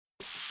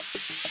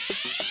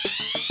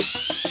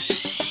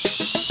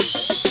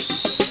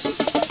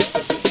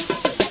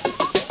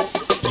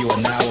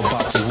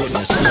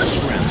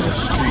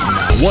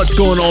What's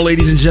going on,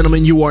 ladies and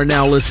gentlemen? You are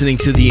now listening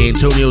to the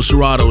Antonio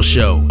Serrato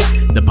Show,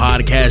 the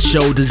podcast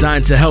show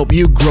designed to help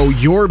you grow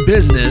your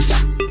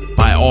business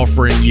by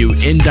offering you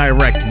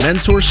indirect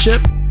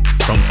mentorship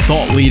from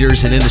thought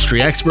leaders and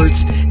industry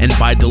experts, and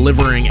by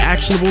delivering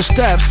actionable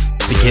steps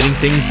to getting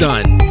things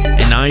done.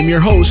 And I'm your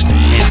host,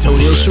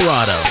 Antonio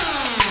Serrato.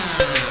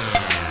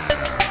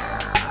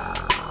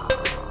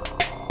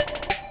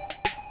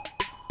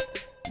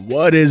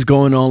 What is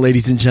going on,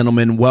 ladies and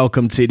gentlemen?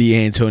 Welcome to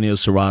the Antonio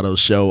Serrato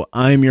Show.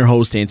 I'm your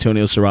host,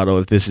 Antonio Serrato.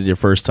 If this is your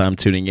first time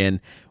tuning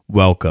in,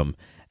 welcome.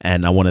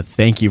 And I want to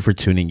thank you for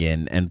tuning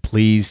in. And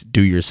please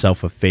do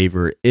yourself a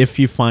favor if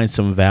you find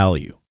some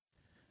value.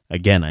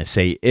 Again, I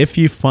say if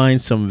you find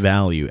some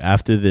value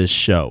after this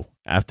show,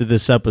 after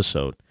this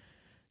episode,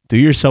 do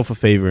yourself a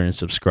favor and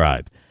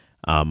subscribe.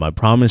 I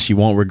promise you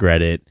won't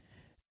regret it.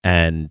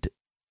 And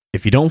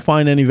if you don't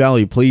find any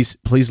value, please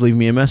leave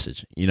me a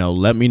message.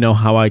 Let me know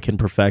how I can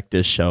perfect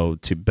this show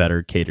to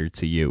better cater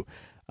to you.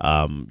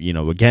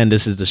 Again,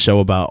 this is the show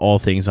about all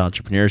things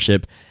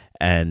entrepreneurship,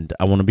 and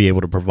I want to be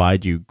able to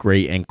provide you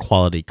great and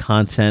quality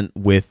content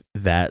with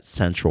that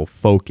central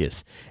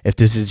focus. If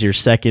this is your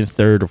second,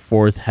 third, or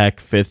fourth,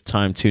 fifth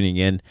time tuning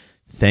in,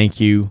 thank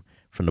you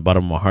from the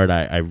bottom of my heart.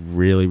 I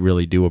really,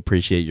 really do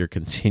appreciate your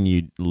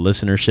continued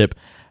listenership.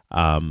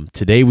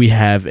 Today we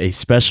have a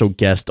special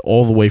guest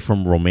all the way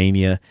from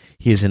Romania.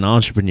 He is an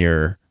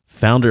entrepreneur,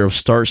 founder of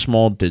Start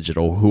Small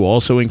Digital, who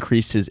also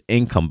increased his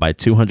income by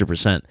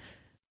 200%.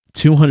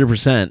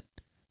 200%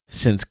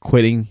 since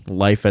quitting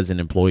life as an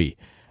employee.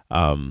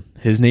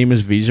 His name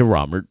is Vija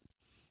Robert.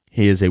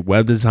 He is a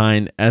web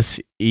design,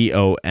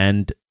 SEO,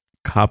 and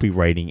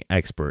copywriting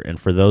expert. And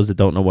for those that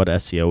don't know what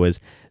SEO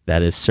is,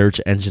 that is search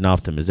engine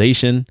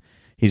optimization.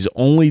 He's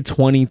only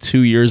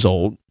 22 years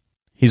old.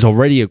 He's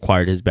already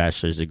acquired his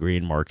bachelor's degree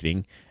in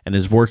marketing and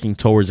is working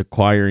towards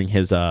acquiring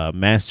his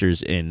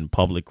master's in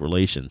public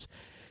relations.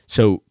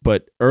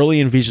 But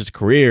early in Vija's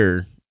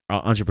career,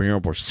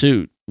 entrepreneurial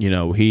pursuit,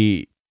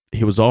 he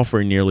was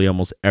offering nearly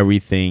almost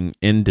everything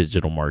in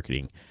digital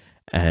marketing.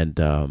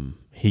 And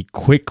he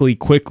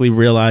quickly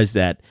realized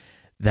that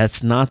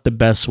that's not the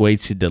best way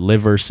to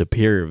deliver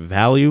superior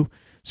value.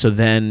 So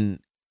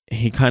then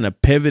he kind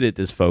of pivoted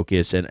this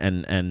focus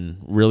and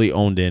really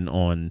owned in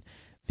on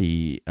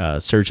the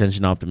search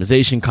engine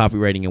optimization,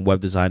 copywriting, and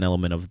web design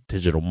element of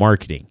digital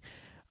marketing.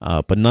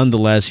 But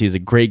nonetheless, he's a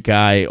great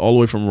guy all the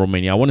way from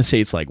Romania. I want to say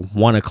it's like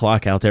 1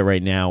 o'clock out there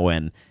right now,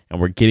 and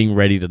we're getting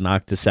ready to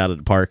knock this out of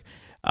the park.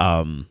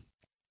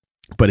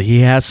 But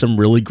he has some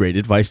really great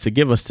advice to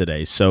give us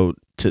today. So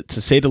to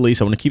say the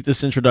least, I want to keep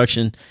this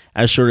introduction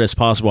as short as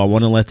possible. I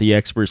want to let the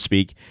experts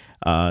speak.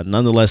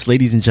 Nonetheless,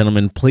 ladies and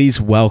gentlemen, please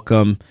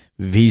welcome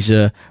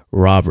Vija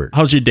Robert.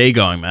 How's your day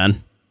going,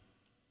 man?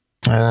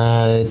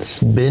 It's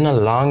been a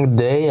long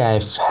day.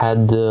 I've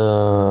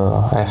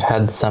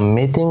had some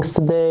meetings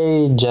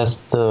today. Just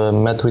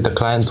met with a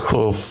client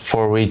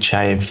for which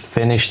I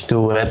finished 2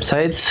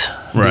 websites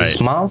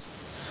this month,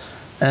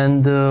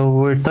 and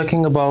we're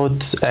talking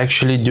about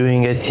actually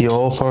doing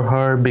SEO for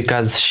her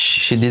because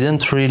she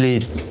didn't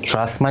really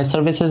trust my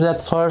services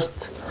at first,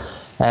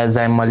 as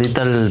I'm a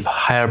little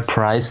higher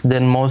priced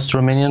than most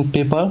Romanian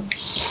people.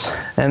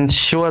 And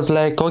she was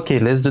like, okay,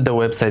 let's do the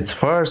websites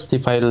first.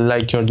 If I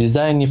like your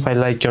design, if I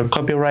like your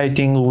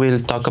copywriting,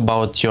 we'll talk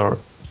about your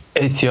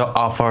SEO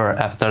offer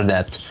after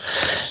that.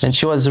 And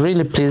she was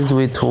really pleased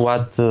with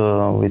what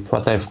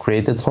I've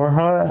created for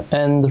her.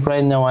 And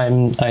right now I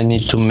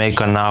need to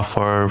make an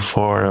offer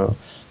for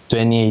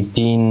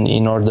 2018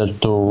 in order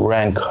to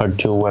rank her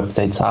 2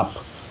 websites up.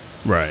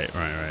 Right.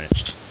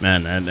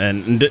 Man,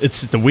 and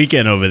it's the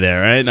weekend over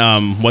there, right?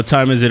 What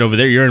time is it over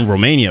there? You're in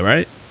Romania,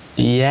 right?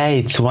 Yeah,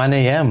 it's 1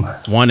 a.m.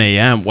 1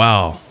 a.m.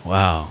 Wow.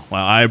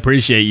 I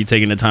appreciate you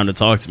taking the time to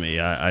talk to me.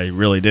 I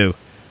really do.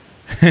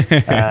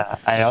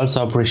 I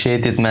also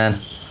appreciate it, man.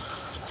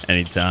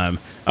 Anytime.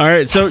 All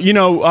right. So,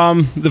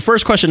 the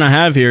first question I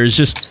have here is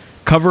just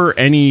cover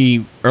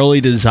any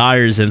early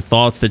desires and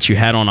thoughts that you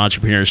had on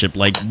entrepreneurship.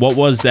 Like, what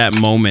was that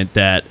moment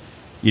that,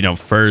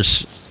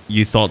 first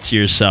you thought to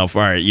yourself,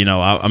 all right,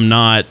 I'm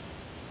not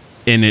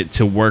in it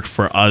to work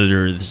for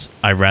others.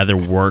 I'd rather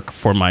work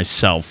for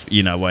myself,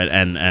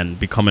 and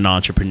become an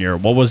entrepreneur.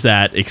 What was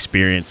that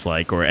experience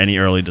like, or any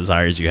early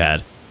desires you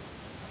had?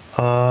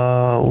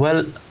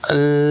 Well,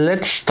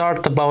 let's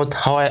start about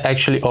how I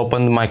actually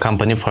opened my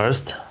company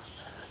first.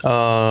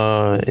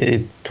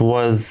 It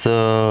was,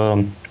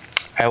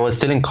 I was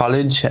still in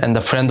college, and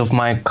a friend of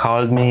mine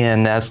called me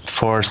and asked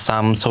for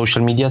some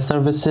social media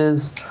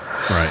services.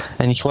 Right.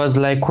 And he was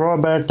like,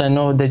 Robert, I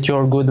know that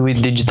you're good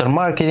with digital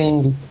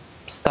marketing,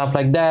 stuff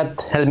like that,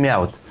 help me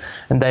out.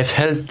 And I've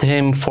helped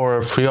him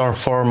for 3 or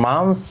 4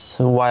 months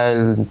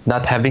while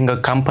not having a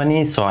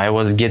company, so I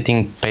was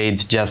getting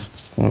paid just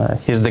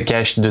here's the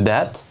cash, do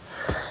that.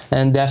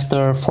 And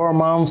after 4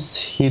 months,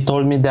 he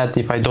told me that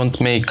if I don't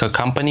make a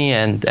company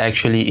and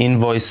actually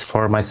invoice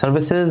for my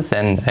services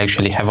and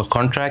actually have a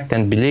contract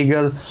and be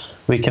legal,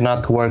 we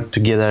cannot work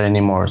together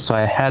anymore. So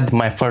I had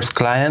my first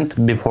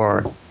client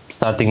before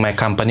starting my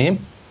company.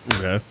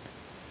 Okay.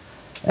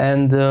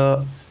 And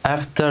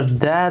after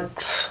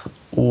that,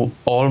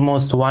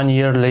 almost 1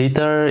 year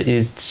later,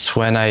 it's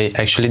when I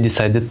actually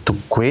decided to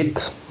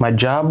quit my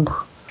job.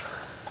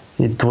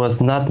 It was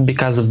not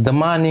because of the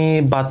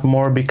money, but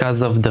more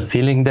because of the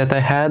feeling that I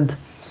had.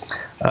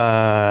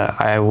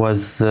 I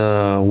was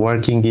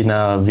working in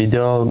a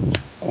video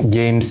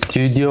game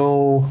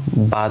studio,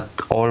 but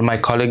all my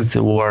colleagues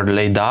were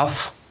laid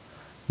off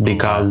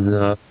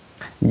because,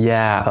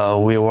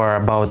 we were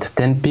about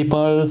 10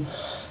 people,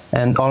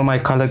 and all my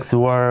colleagues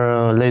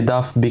were laid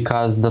off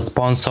because the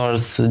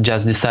sponsors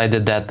just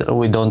decided that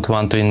we don't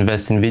want to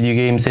invest in video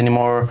games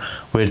anymore.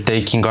 We're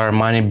taking our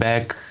money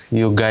back.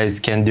 You guys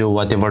can do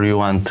whatever you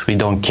want. We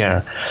don't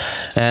care.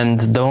 And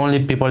the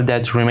only people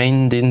that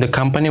remained in the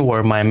company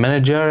were my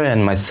manager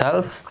and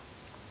myself.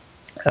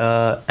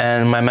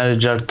 And my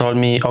manager told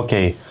me,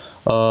 okay,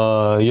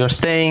 you're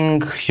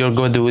staying, you're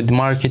good with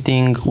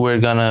marketing, we're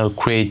gonna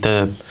create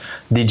a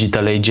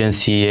digital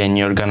agency and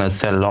you're gonna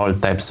sell all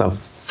types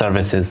of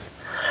services.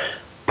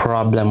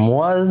 Problem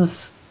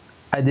was,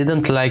 I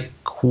didn't like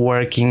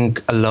working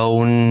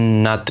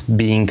alone, not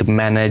being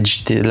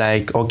managed.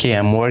 Like, okay,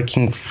 I'm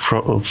working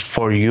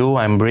for you,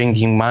 I'm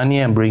bringing money,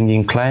 I'm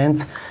bringing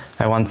clients,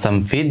 I want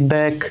some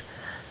feedback,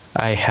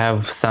 I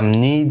have some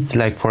needs.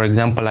 Like, for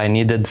example, I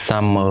needed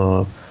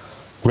some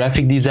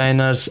graphic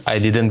designers, I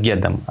didn't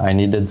get them. I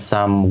needed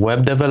some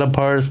web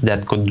developers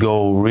that could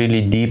go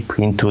really deep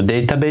into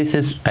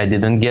databases, I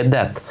didn't get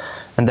that.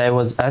 And I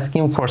was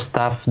asking for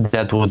stuff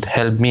that would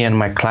help me and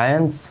my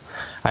clients.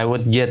 I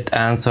would get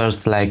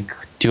answers like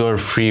 2 or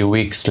 3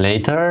 weeks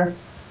later.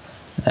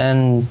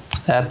 And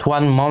at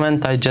one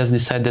moment, I just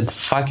decided,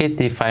 fuck it,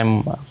 if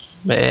I'm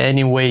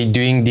anyway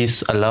doing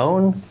this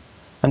alone,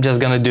 I'm just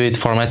gonna do it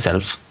for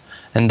myself.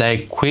 And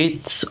I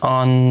quit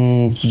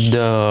on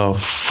the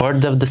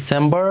 3rd of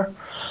December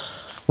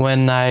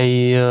when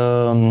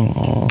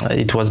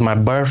it was my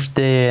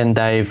birthday, and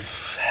I've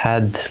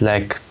had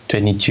like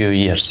 22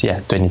 years. Yeah,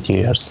 22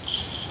 years.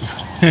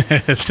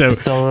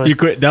 So you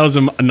quit. That was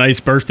a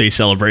nice birthday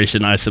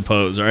celebration, I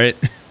suppose, right?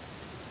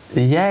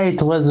 Yeah,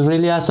 it was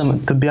really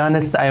awesome. To be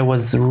honest, I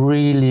was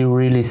really,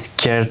 really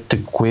scared to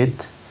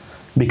quit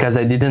because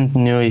I didn't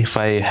know if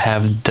I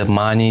have the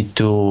money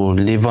to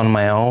live on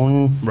my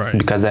own. Right.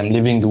 Because I'm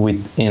living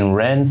in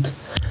rent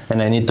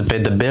and I need to pay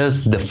the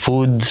bills, the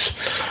food,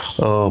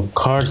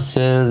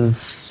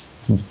 courses,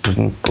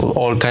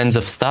 all kinds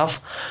of stuff.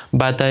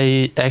 But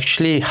I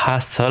actually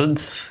hustled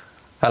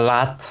a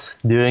lot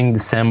during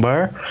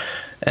December,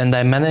 and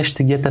I managed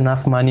to get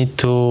enough money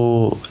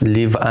to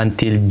live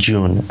until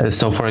June.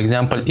 So for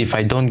example, if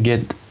I don't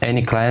get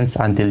any clients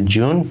until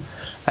June,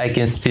 I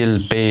can still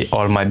pay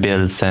all my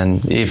bills,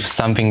 and if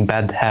something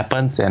bad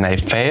happens and I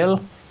fail,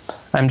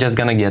 I'm just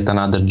gonna get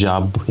another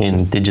job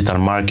in digital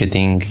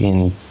marketing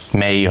in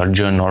May or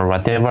June or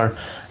whatever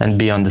and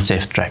be on the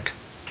safe track.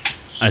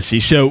 I see.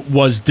 So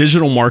was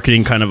digital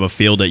marketing kind of a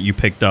field that you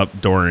picked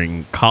up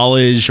during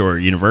college or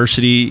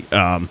university?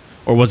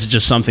 Or was it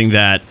just something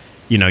that,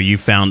 you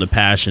found a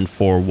passion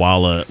for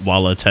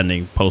while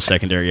attending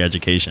post-secondary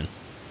education?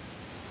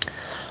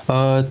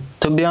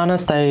 To be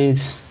honest, I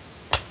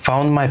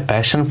found my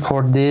passion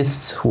for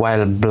this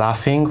while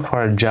bluffing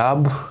for a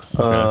job.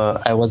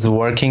 Okay. I was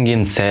working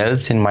in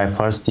sales in my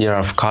first year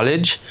of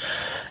college,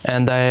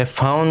 and I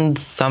found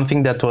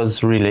something that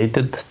was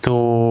related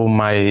to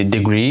my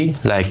degree.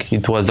 Like,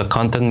 it was a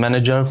content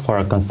manager for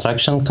a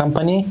construction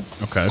company.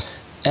 Okay.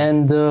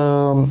 And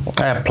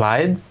I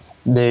applied.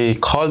 They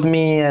called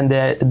me, and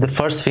the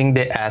first thing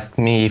they asked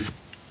me,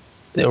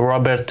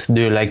 Robert,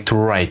 do you like to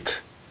write?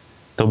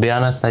 To be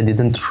honest, I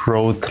didn't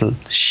wrote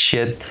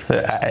shit.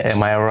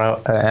 Am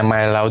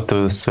I allowed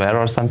to swear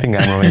or something?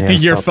 I'm Romanian.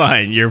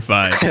 You're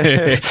fine.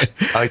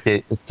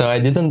 Okay, so I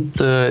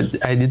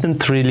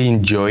didn't really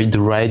enjoy the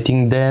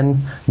writing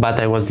then, but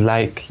I was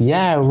like,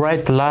 yeah, I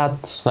write a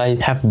lot. I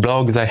have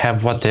blogs, I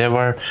have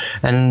whatever,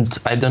 and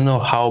I don't know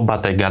how,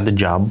 but I got the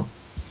job.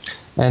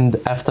 And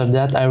after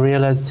that, I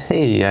realized,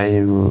 hey, I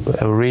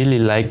really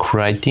like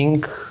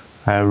writing.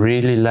 I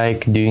really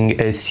like doing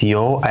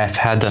SEO. I've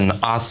had an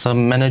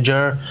awesome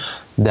manager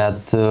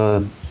that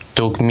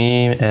took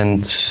me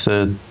and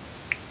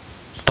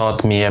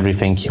taught me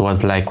everything. He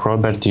was like,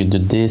 Robert, you do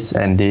this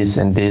and this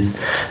and this.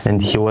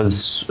 And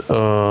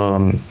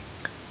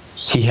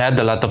he had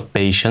a lot of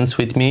patience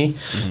with me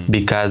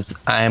because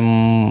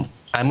I'm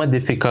a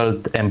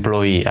difficult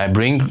employee. I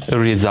bring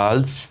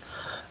results,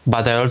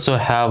 but I also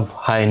have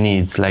high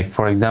needs. Like,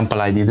 for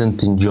example, I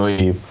didn't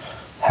enjoy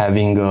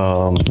having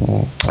a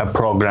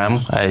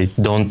program. I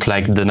don't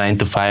like the 9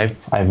 to 5.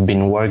 I've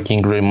been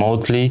working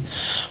remotely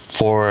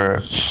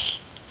for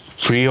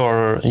 3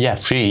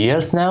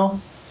 years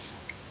now.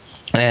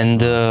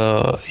 And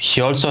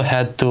he also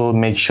had to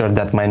make sure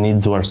that my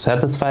needs were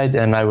satisfied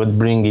and I would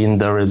bring in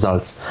the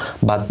results.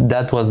 But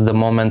that was the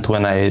moment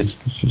when I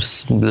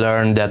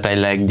learned that I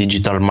like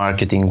digital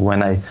marketing,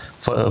 when I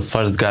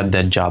first got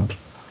that job.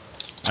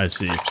 I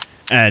see.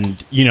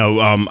 And,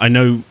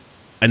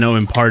 I know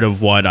in part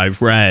of what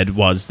I've read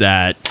was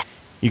that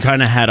you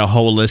kind of had a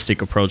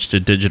holistic approach to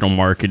digital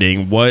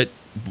marketing. What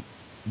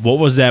what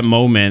was that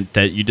moment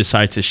that you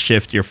decided to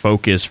shift your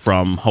focus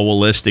from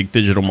holistic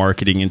digital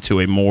marketing into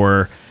a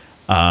more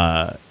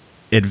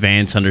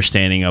advanced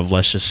understanding of,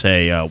 let's just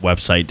say,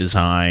 website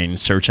design,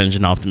 search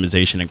engine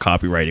optimization, and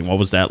copywriting? What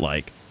was that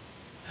like?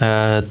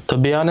 To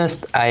be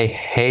honest, I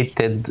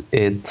hated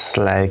it.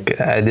 Like,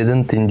 I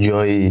didn't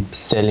enjoy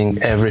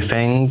selling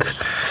everything.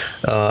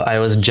 I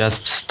was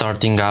just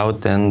starting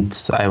out, and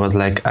I was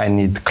like, I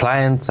need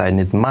clients, I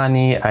need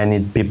money, I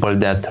need people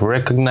that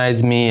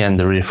recognize me, and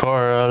the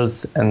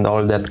referrals and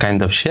all that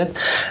kind of shit.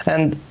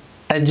 And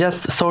I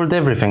just sold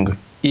everything.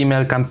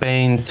 Email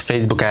campaigns,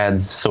 Facebook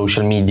ads,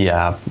 social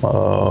media.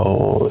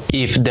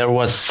 If there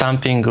was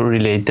something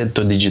related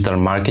to digital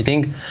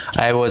marketing,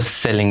 I was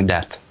selling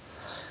that.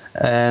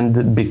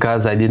 And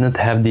because I didn't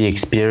have the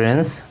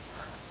experience,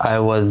 I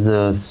was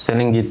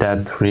selling it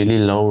at really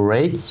low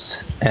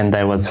rates, and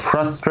I was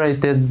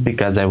frustrated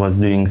because I was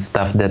doing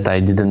stuff that I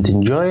didn't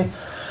enjoy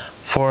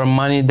for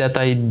money that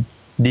I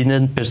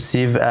didn't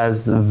perceive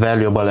as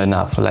valuable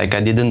enough. Like, I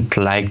didn't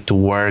like to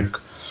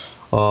work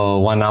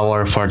 1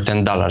 hour for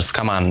 $10.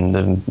 Come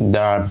on,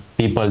 there are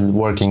people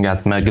working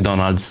at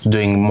McDonald's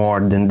doing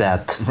more than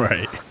that.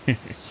 Right.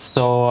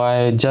 So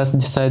I just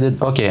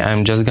decided, okay,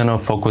 I'm just gonna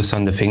focus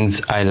on the things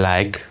I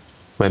like: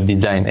 web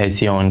design,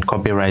 SEO, and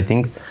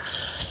copywriting.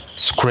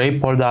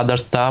 Scrape all the other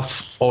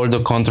stuff, all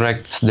the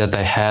contracts that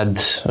I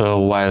had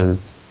while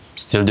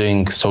still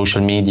doing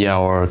social media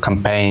or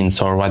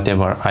campaigns or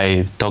whatever.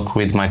 I talked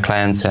with my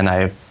clients and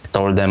I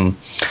told them,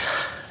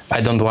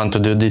 I don't want to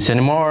do this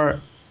anymore.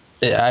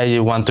 I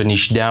want to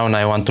niche down.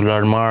 I want to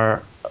learn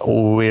more.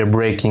 We're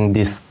breaking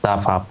this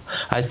stuff up.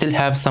 I still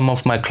have some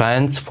of my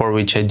clients for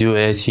which I do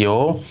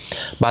SEO,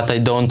 but I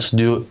don't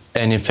do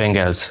anything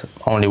else.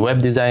 Only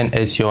web design,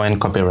 SEO, and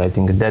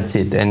copywriting. That's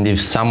it. And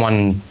if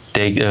someone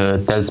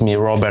tells me,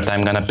 Robert,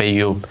 I'm gonna pay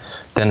you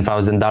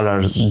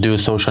 $10,000, do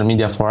social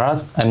media for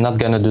us, I'm not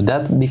gonna do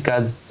that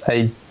because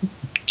I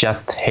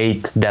just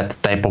hate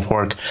that type of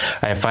work.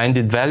 I find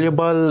it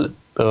valuable.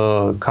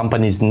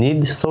 Companies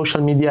need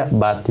social media,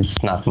 but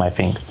it's not my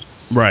thing.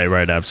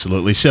 Right,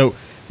 absolutely. So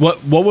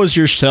what was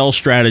your sales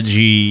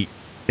strategy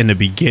in the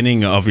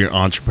beginning of your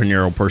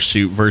entrepreneurial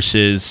pursuit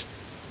versus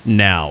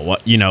now?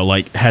 What,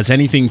 like, has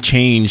anything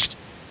changed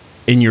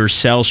in your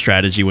sales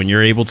strategy when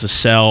you're able to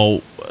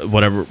sell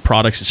whatever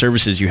products and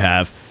services you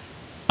have?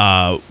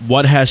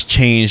 What has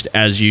changed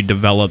as you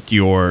developed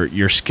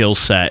your skill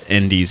set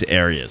in these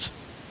areas?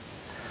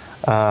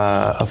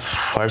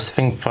 First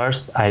thing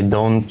first, I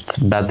don't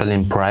battle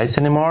in price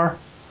anymore.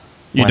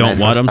 You don't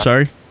what? I'm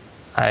sorry?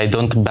 I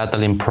don't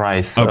battle in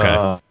price.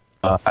 Okay.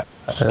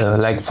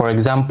 Like, for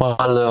example,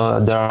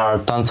 there are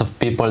tons of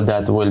people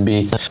that will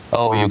be,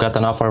 oh, you got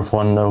an offer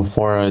for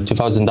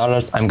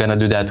 $2,000. I'm gonna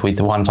do that with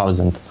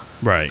 1,000.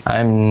 Right.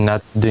 I'm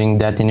not doing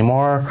that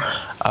anymore.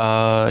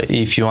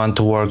 If you want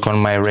to work on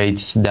my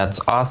rates, that's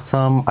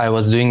awesome. I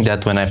was doing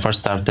that when I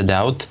first started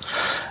out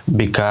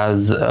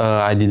because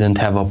I didn't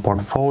have a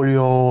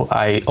portfolio.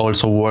 I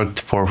also worked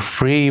for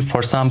free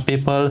for some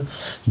people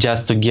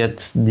just to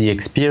get the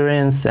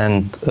experience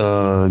and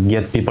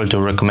get people to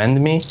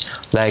recommend me.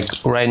 Like,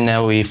 right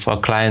now, if a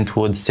client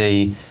would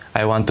say,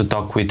 I want to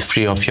talk with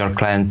 3 of your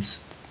clients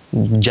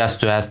just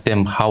to ask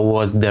them how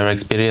was their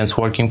experience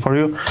working for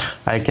you,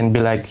 I can be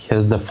like,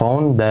 here's the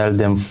phone, dial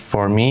them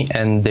for me,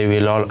 and they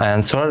will all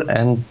answer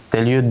and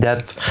tell you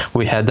that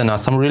we had an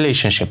awesome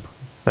relationship,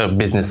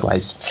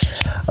 business-wise.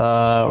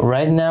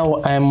 Right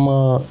now, I'm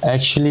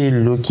actually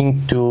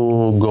looking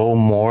to go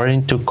more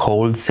into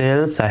cold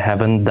sales. I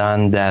haven't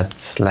done that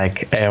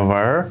like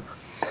ever,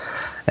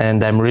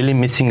 and I'm really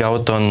missing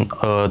out on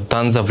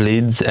tons of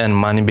leads and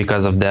money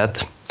because of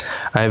that.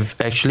 I've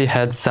actually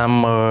had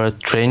some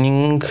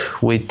training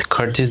with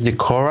Curtis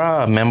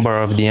Decora, a member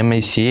of the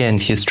MAC, and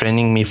he's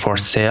training me for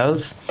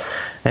sales.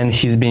 And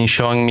he's been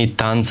showing me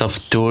tons of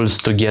tools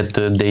to get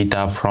the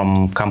data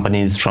from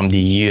companies from the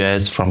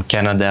US, from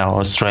Canada,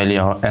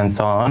 Australia, and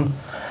so on.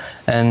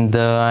 And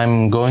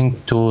I'm going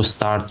to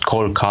start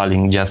cold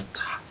calling, just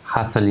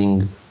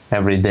hustling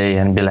every day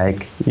and be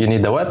like, you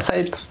need a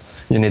website?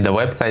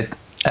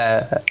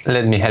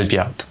 Let me help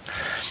you out.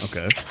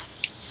 Okay.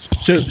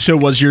 So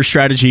was your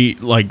strategy,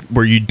 like,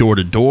 were you door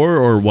to door,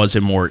 or was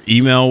it more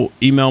email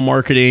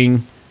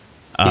marketing?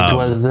 It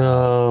was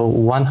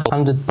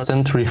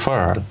 100%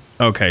 referral.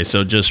 Okay,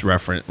 so just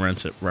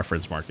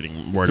reference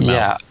marketing, word of mouth.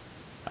 Yeah,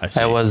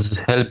 I was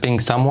helping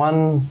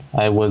someone.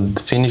 I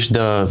would finish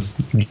the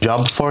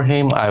job for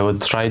him. I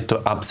would try to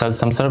upsell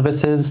some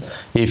services.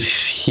 If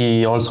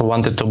he also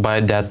wanted to buy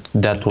that,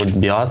 that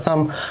would be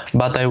awesome.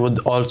 But I would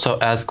also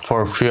ask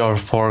for 3 or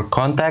 4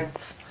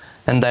 contacts,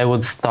 and I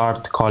would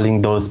start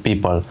calling those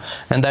people.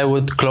 And I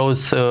would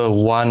close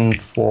one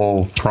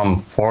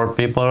from 4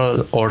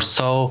 people or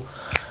so,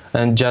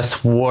 and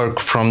just work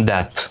from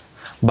that.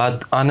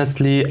 But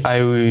honestly,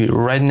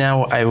 right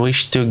now I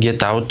wish to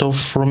get out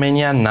of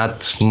Romania,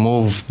 not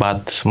move,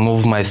 but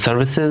move my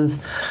services,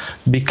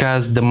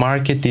 because the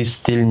market is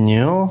still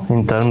new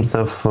in terms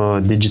of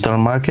digital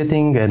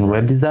marketing and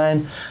web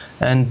design.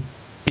 And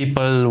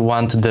people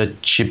want the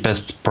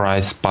cheapest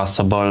price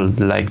possible.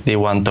 Like they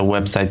want a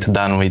website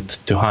done with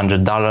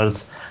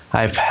 $200.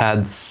 I've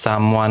had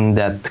someone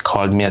that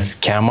called me a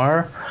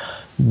scammer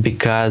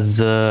because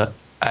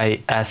I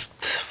asked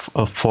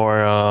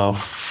for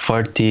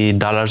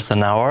 $40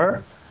 an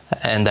hour,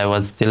 and I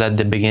was still at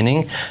the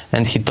beginning,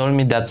 and he told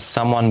me that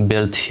someone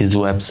built his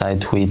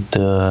website with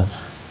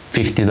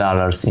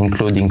 $50,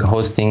 including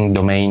hosting,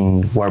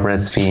 domain,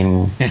 WordPress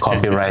theme,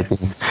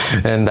 copywriting.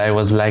 And I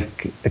was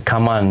like,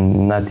 come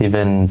on, not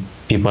even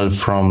people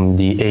from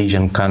the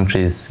Asian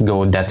countries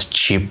go that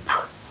cheap.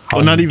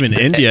 Well, not even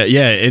India.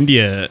 Yeah,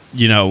 India,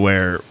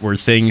 where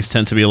things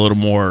tend to be a little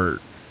more,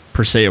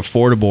 per se,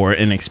 affordable or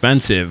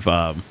inexpensive.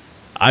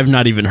 I've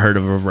not even heard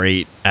of a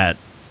rate at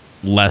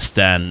less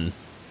than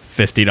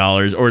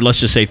 $50, or let's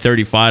just say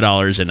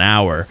 $35 an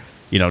hour,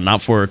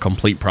 not for a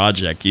complete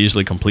project.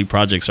 Usually complete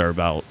projects are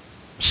about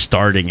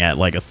starting at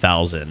like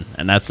 1,000,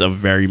 and that's a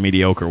very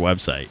mediocre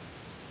website.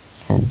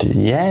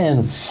 Yeah,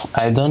 and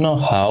I don't know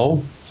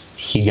how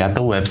he got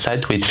a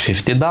website with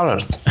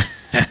 $50.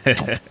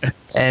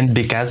 And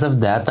because of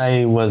that,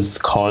 I was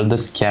called a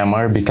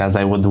scammer because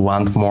I would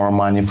want more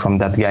money from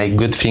that guy.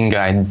 Good thing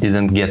I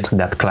didn't get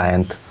that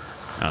client.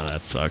 Oh,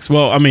 that sucks.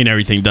 Well, I mean,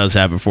 everything does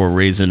happen for a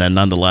reason, and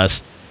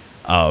nonetheless,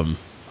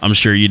 I'm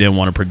sure you didn't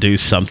want to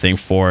produce something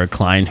for a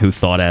client who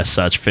thought as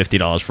such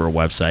 $50 for a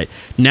website.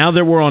 Now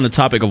that we're on the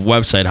topic of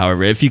website,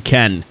 however, if you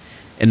can,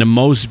 in the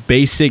most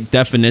basic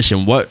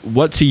definition,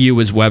 what to you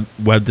is web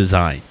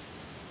design?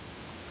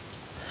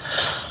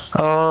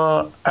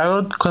 I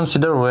would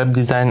consider web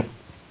design.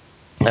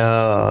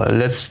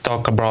 Let's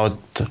talk about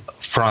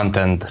front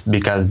end,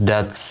 because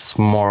that's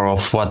more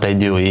of what I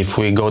do. If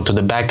we go to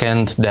the back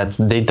end, that's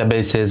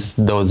databases,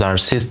 those are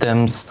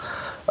systems.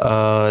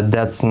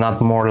 That's not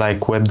more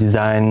like web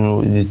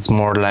design, it's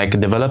more like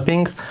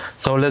developing.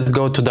 So let's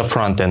go to the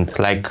front end,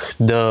 like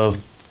the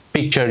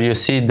picture you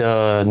see,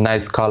 the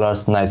nice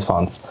colors, nice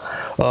fonts.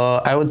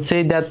 I would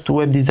say that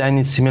web design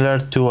is similar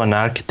to an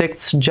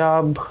architect's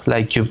job.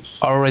 Like you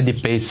already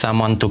pay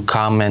someone to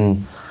come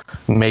and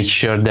make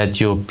sure that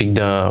you pick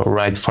the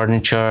right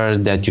furniture,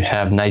 that you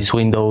have nice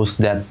windows,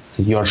 that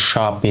your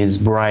shop is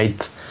bright,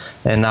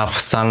 enough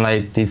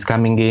sunlight is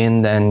coming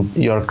in, and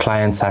your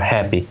clients are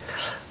happy.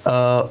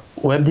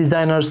 Web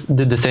designers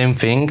do the same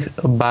thing,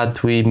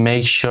 but we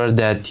make sure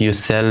that you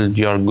sell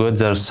your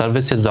goods or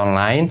services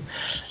online,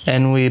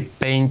 and we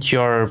paint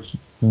your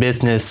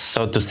business,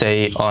 so to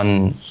say,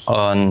 on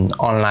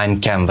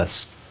online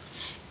canvas.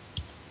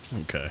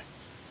 Okay.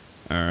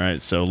 All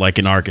right. So like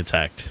an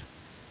architect.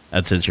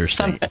 That's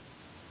interesting.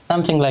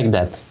 Something like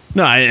that.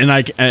 No, and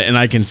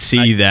I can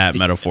see that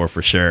metaphor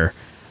for sure.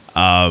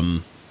 All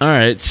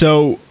right.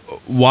 So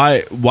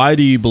why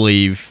do you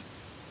believe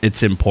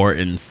it's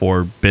important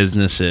for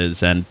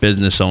businesses and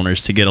business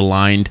owners to get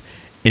aligned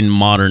in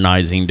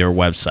modernizing their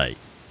website?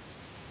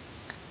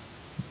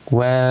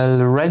 Well,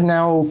 right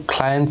now,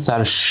 clients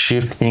are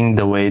shifting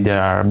the way they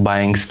are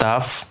buying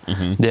stuff.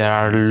 Mm-hmm. They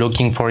are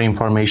looking for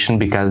information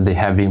because they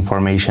have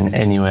information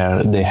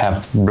anywhere. They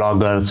have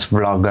bloggers,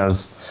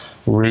 vloggers,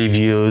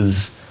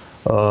 reviews.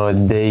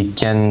 They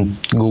can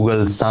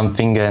Google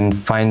something and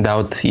find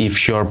out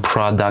if your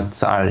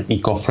products are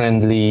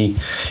eco-friendly,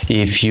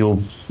 if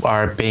you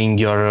are paying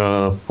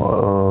your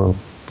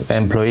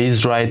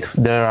employees right.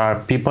 There are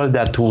people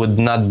that would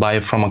not buy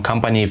from a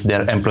company if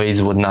their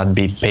employees would not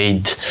be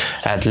paid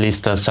at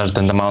least a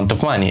certain amount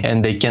of money,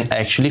 and they can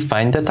actually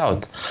find that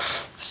out.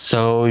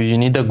 So you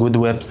need a good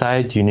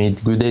website, you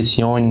need good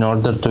SEO in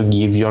order to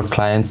give your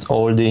clients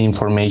all the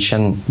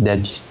information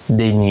that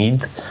they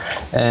need,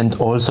 and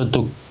also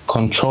to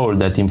control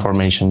that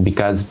information,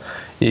 because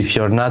if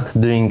you're not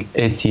doing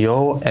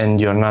SEO and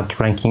you're not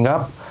ranking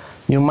up,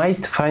 you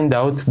might find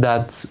out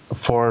that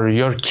for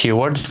your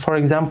keyword, for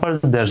example,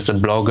 there's a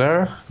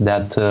blogger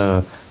that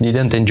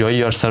didn't enjoy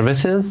your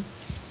services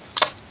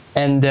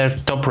and they're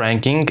top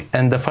ranking,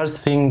 and the first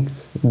thing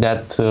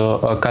that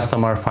a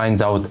customer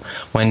finds out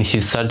when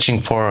he's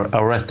searching for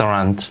a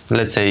restaurant,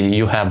 let's say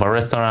you have a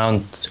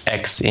restaurant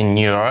X in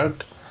New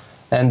York,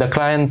 and the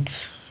client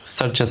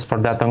searches for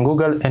that on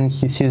Google and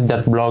he sees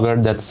that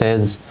blogger that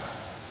says,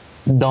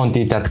 don't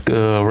eat at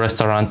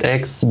restaurant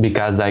X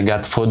because I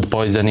got food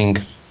poisoning,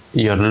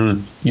 you're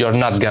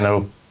not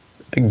gonna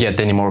get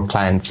any more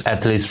clients,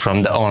 at least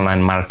from the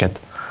online market.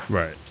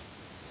 Right.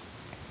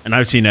 And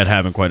I've seen that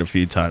happen quite a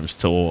few times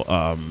too,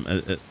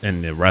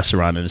 in the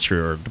restaurant industry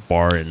or the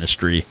bar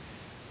industry,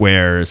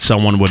 where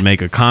someone would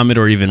make a comment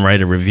or even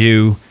write a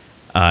review,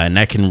 and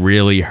that can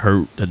really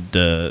hurt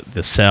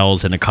the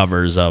sales and the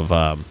covers of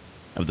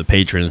the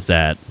patrons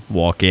that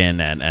walk in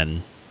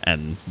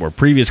and where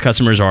previous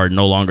customers are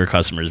no longer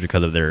customers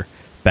because of their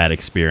bad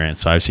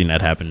experience. So I've seen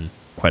that happen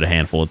quite a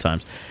handful of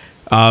times.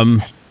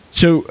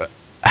 So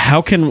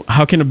how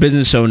can a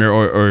business owner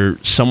or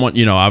someone,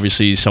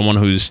 obviously someone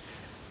who's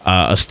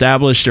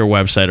established their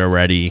website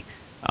already,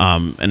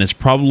 and it's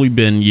probably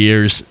been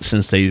years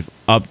since they've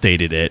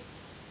updated it,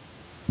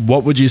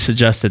 what would you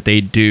suggest that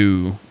they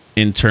do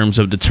in terms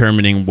of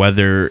determining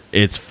whether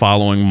it's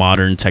following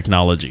modern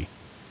technology?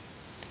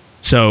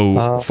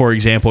 So, for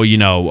example,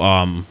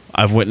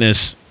 I've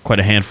witnessed quite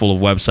a handful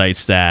of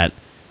websites that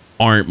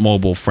aren't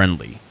mobile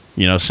friendly.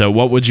 So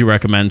what would you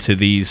recommend to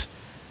these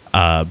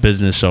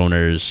business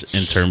owners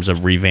in terms of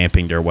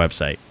revamping their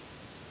website?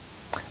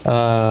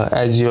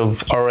 As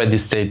you've already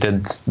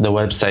stated, the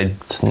website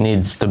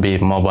needs to be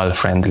mobile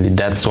friendly.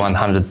 That's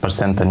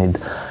 100% a need.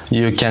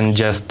 You can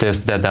just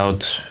test that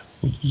out.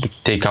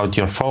 Take out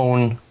your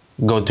phone,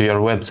 go to your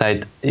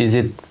website.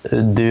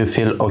 Do you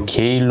feel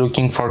okay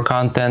looking for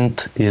content?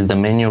 Is the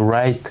menu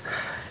right?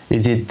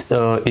 Is it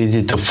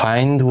easy to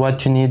find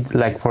what you need?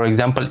 Like, for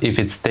example, if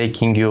it's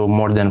taking you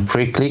more than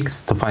 3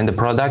 clicks to find the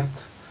product,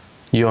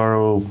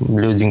 you're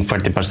losing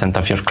 30%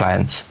 of your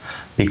clients,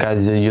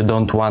 because you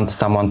don't want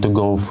someone to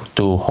go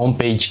to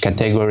homepage,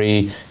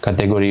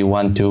 category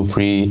 1, 2,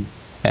 3,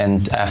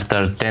 and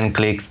after 10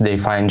 clicks they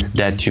find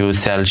that you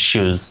sell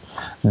shoes.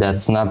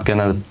 That's not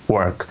gonna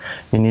work.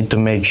 You need to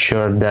make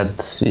sure that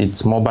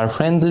it's mobile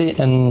friendly,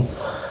 and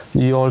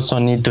you also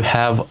need to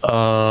have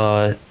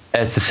a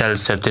SSL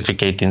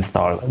certificate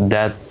installed.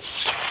 That's,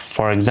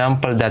 for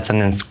example, that's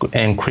an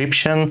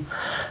encryption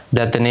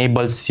that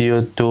enables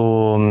you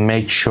to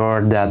make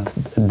sure that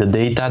the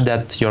data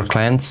that your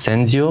client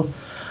sends you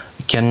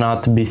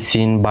cannot be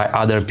seen by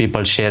other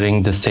people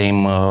sharing the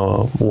same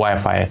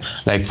Wi-Fi.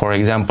 Like, for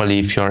example,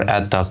 if you're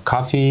at a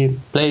coffee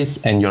place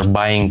and you're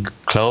buying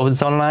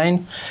clothes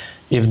online,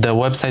 if the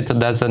website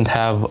doesn't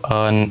have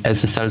an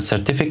SSL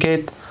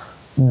certificate,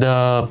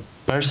 the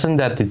person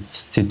that is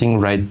sitting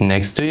right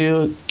next to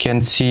you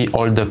can see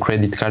all the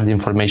credit card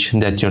information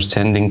that you're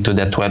sending to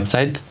that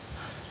website,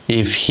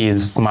 if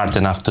he's smart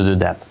enough to do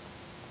that.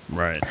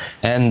 Right.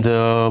 And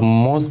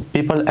most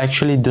people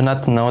actually do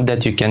not know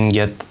that you can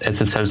get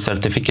SSL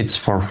certificates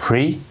for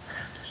free,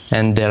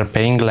 and they're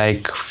paying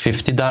like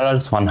 $50,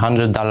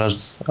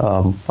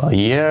 $100 a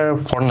year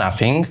for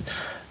nothing.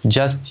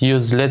 Just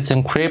use Let's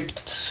Encrypt.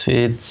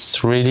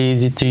 It's really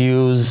easy to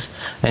use,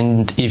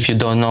 and if you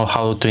don't know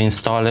how to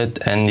install it,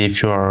 and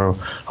if your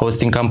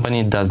hosting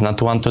company does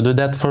not want to do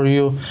that for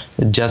you,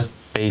 just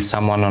pay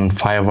someone on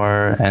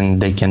Fiverr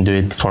and they can do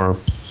it for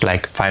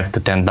like $5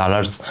 to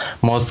 $10.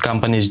 Most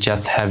companies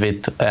just have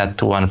it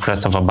at one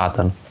press of a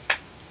button.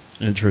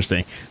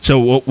 Interesting.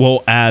 So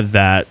we'll add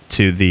that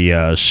to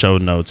the show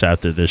notes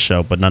after this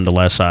show, but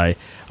nonetheless, I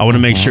want to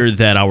make sure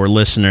that our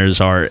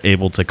listeners are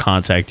able to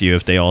contact you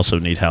if they also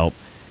need help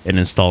in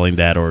installing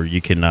that, or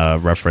you can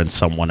reference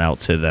someone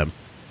out to them.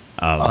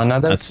 Go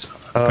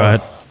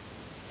ahead.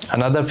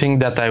 Another thing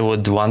that I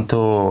would want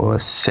to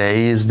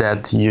say is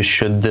that you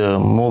should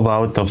move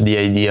out of the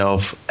idea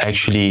of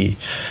actually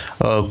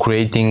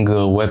creating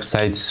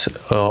websites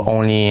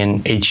only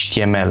in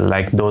HTML,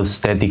 like those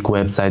static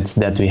websites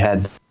that we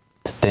had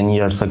 10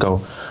 years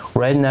ago.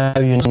 Right now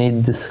you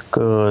need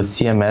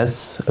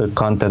CMS,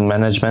 content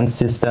management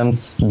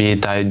systems, be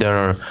it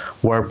either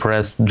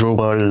WordPress,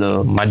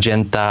 Drupal,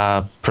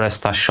 Magenta,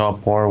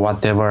 PrestaShop, or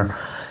whatever.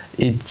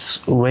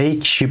 It's way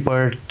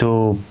cheaper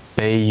to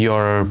pay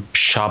your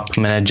shop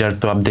manager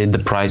to update the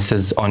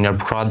prices on your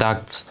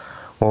products,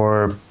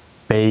 or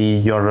pay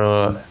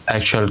your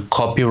actual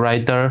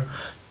copywriter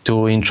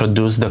to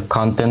introduce the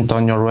content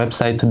on your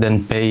website,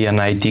 than pay an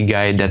IT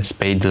guy that's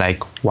paid like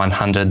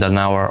 $100 an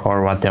hour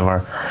or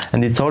whatever.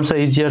 And it's also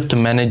easier to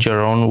manage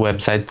your own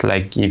website.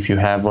 Like if you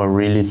have a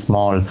really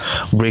small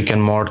brick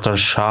and mortar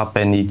shop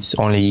and it's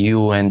only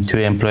you and 2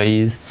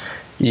 employees,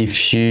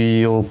 if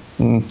you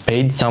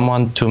paid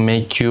someone to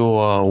make you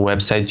a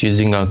website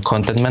using a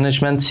content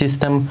management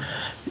system,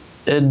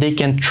 they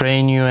can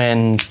train you,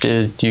 and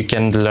you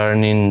can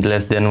learn in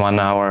less than 1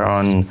 hour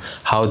on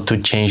how to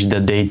change the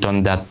date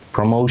on that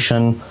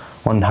promotion,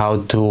 on how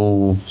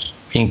to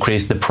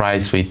increase the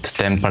price with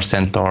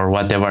 10% or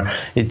whatever.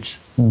 It's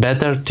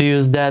better to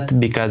use that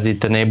because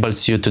it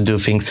enables you to do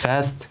things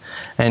fast,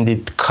 and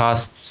it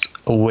costs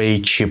way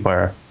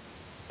cheaper.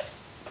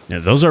 Yeah,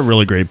 those are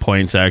really great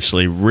points,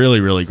 actually. Really,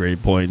 really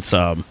great points.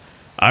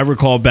 I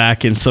recall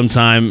back in some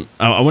time,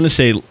 I want to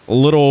say a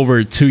little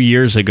over 2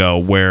 years ago,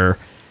 where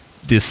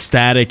this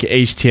static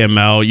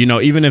HTML,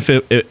 even if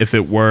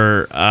it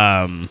were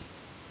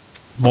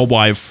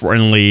mobile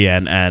friendly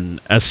and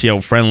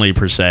SEO friendly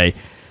per se,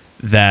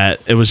 that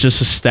it was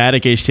just a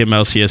static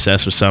HTML,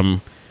 CSS with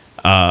some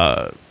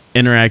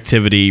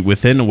interactivity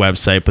within the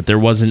website, but there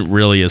wasn't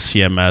really a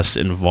CMS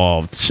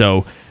involved.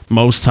 So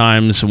most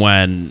times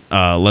when,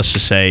 let's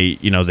just say,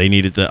 they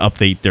needed to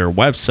update their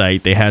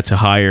website, they had to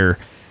hire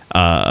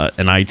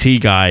an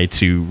IT guy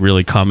to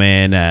really come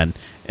in and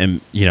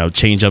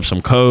change up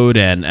some code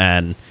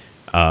and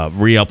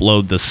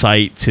re-upload the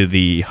site to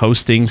the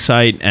hosting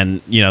site,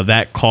 and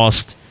that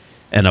cost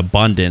an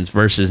abundance.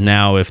 Versus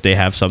now, if they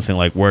have something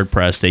like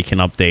WordPress, they can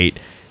update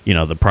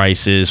the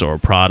prices or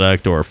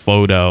product or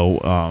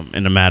photo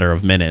in a matter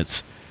of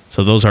minutes.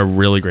 So those are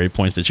really great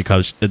points that you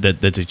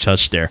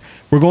touched there.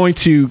 We're going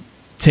to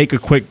take a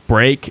quick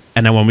break,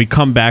 and then when we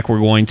come back, we're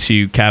going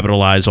to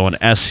capitalize on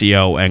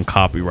SEO and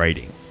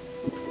copywriting.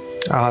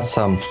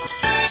 Awesome.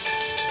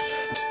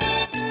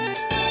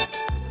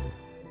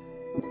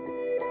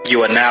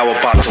 You are now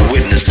about to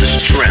witness the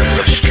strength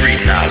of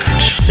street knowledge.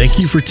 Thank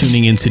you for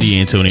tuning into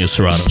the Antonio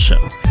Serrato Show.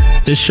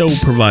 This show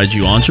will provide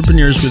you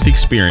entrepreneurs with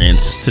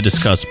experience to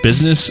discuss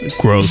business,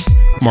 growth,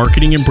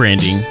 marketing and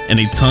branding, and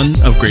a ton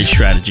of great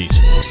strategies.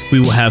 We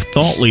will have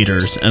thought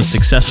leaders and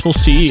successful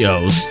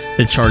CEOs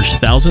that charge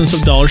thousands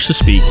of dollars to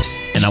speak,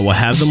 and I will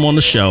have them on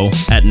the show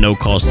at no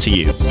cost to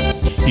you.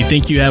 You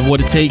think you have what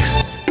it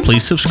takes?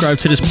 Please subscribe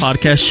to this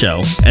podcast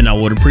show, and I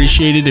would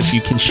appreciate it if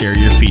you can share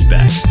your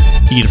feedback.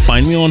 You can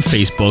find me on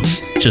Facebook.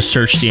 Just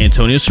search The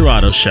Antonio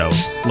Serrato Show,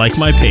 like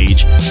my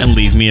page, and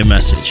leave me a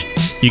message.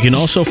 You can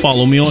also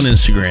follow me on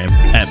Instagram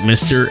at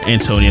Mr.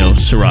 Antonio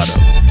Serrato.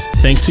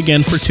 Thanks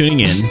again for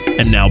tuning in,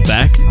 and now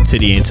back to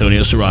The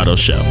Antonio Serrato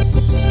Show.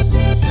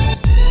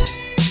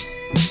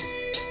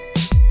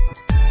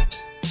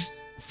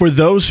 For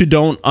those who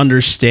don't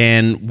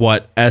understand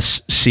what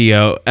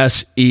SEO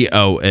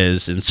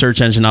is in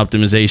search engine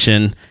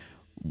optimization,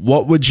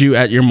 what would you,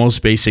 at your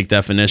most basic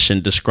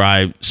definition,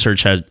 describe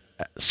search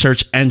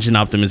engine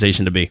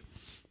optimization to be?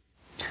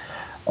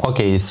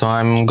 Okay, so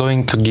I'm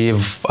going to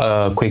give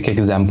a quick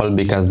example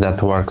because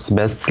that works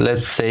best.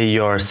 Let's say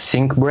your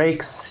sink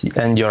breaks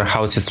and your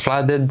house is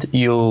flooded.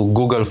 You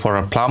Google for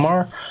a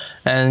plumber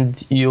and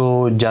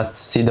you just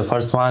see the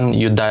first one,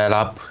 you dial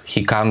up,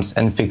 he comes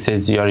and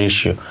fixes your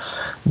issue.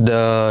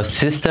 The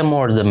system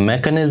or the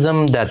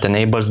mechanism that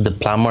enables the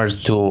plumber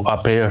to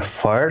appear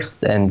first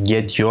and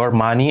get your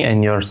money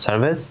and your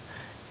service,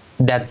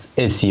 that's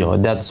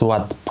SEO. That's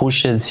what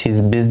pushes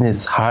his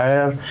business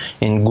higher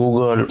in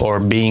Google or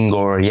Bing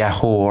or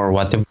Yahoo or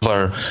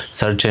whatever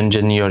search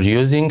engine you're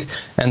using,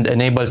 and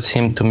enables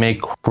him to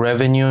make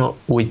revenue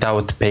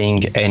without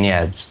paying any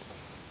ads.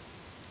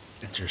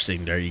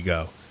 Interesting. There you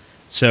go.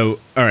 So,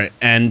 all right.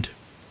 And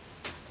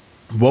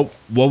what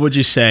would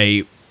you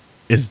say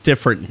is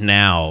different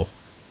now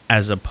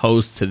as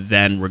opposed to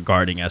then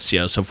regarding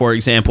SEO? So, for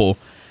example,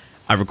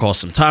 I recall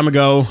some time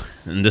ago,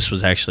 and this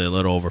was actually a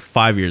little over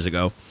 5 years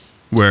ago,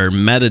 where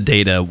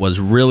metadata was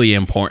really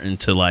important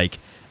to like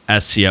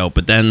SEO.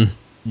 But then,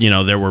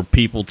 there were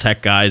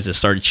tech guys that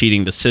started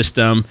cheating the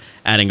system,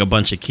 adding a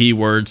bunch of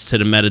keywords to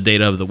the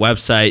metadata of the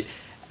website.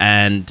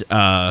 And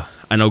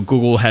I know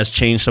Google has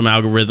changed some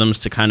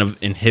algorithms to kind of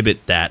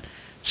inhibit that.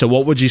 So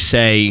what would you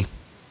say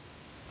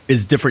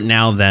is different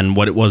now than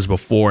what it was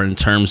before in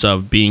terms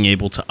of being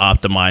able to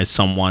optimize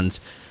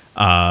someone's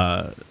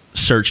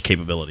search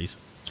capabilities?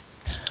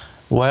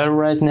 Well,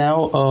 right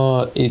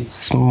now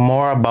it's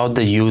more about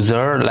the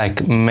user. Like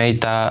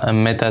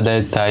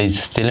metadata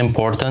is still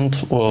important.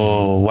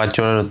 What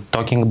you're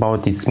talking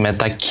about is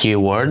meta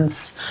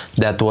keywords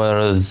that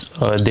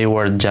they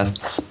were just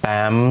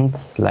spammed.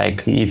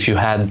 Like if you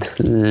had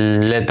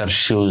leather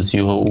shoes,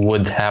 you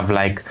would have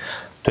like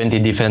 20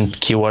 different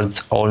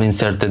keywords all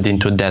inserted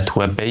into that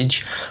web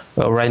page.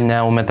 Right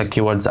now, meta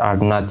keywords are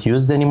not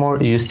used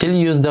anymore. You still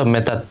use the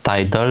meta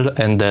title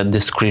and the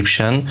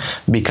description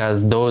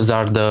because those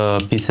are the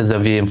pieces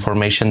of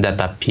information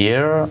that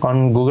appear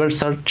on Google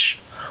search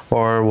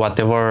or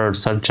whatever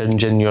search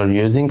engine you're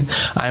using.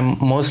 I'm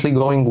mostly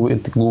going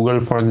with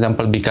Google, for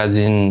example, because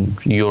in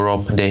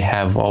Europe they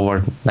have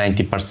over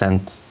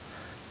 90%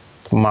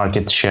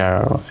 market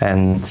share,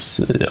 and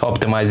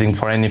optimizing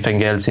for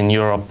anything else in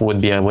Europe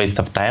would be a waste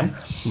of time.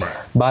 Right.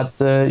 But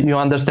you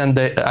understand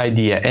the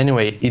idea.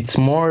 Anyway, it's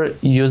more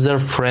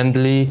user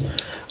friendly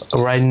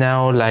right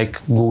now.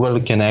 Like Google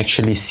can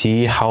actually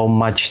see how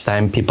much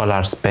time people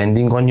are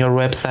spending on your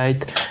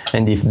website,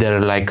 and if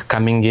they're like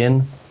coming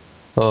in,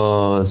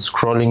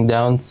 scrolling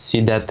down,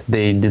 see that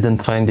they didn't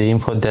find the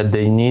info that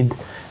they need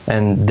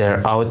and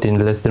they're out in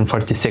less than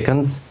 40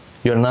 seconds,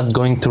 you're not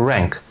going to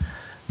rank.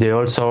 They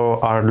also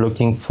are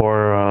looking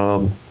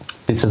for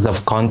pieces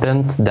of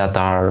content that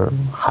are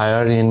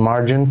higher in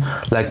margin.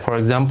 Like, for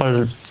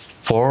example,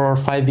 4 or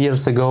 5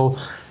 years ago,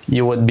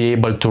 you would be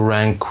able to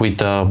rank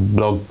with a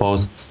blog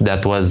post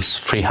that was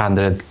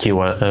 300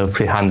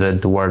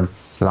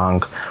 words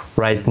long.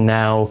 Right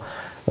now,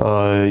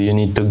 you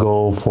need to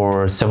go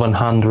for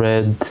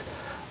 700.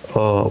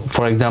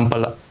 For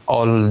example,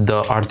 all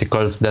the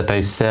articles that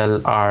I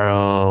sell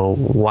are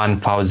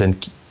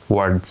 1,000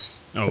 words.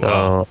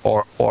 Oh,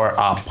 wow. Or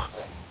up,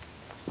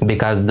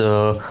 because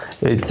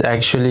it's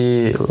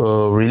actually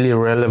really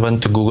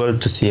relevant to Google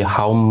to see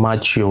how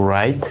much you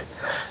write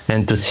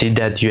and to see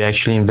that you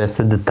actually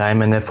invested the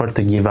time and effort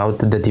to give out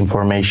that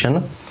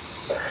information.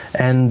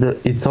 And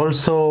it's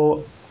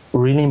also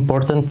really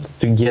important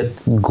to get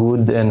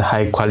good and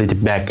high quality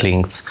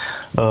backlinks.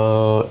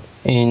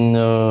 In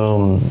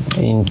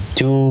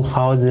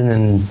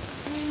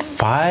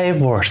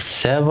 2005 or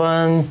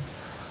 7,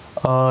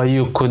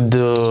 you could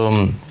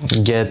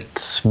get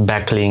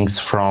backlinks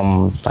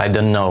from, I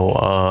don't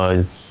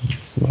know,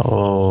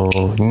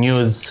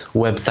 news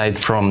website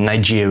from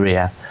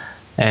Nigeria,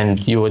 and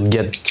you would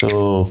get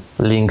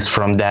links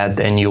from that,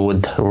 and you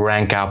would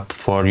rank up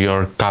for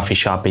your coffee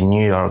shop in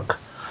New York.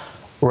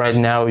 Right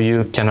now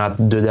you cannot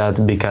do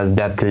that because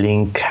that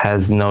link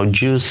has no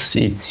juice.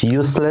 It's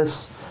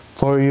useless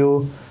for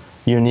you.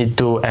 You need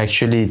to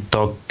actually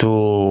talk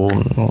to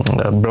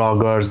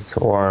bloggers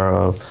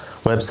or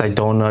website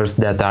owners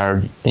that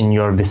are in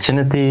your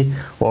vicinity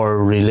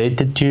or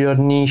related to your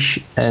niche.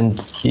 And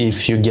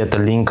if you get a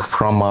link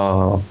from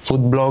a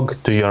food blog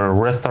to your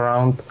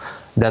restaurant,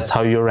 that's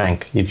how you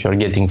rank. If you're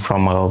getting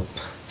from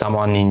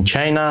someone in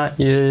China,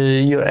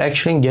 you're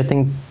actually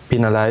getting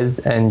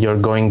penalized and you're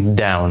going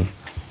down.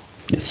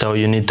 So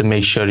you need to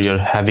make sure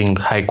you're having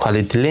high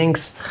quality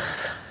links.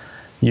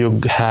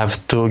 You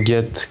have to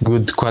get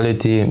good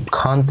quality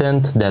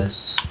content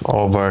that's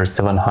over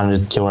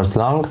 700 keywords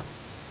long.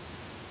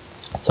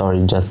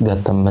 Sorry, just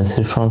got a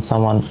message from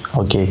someone.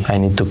 Okay, I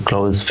need to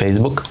close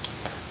Facebook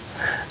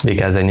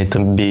because I need to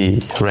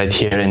be right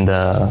here in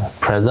the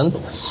present.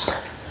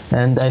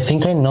 And I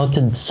think I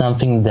noted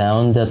something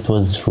down that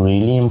was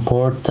really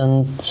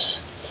important.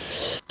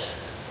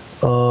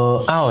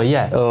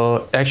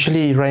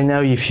 Actually, right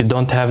now, if you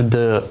don't have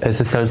the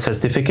SSL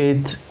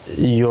certificate,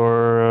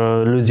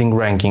 you're losing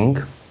ranking.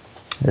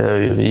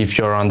 If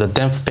you're on the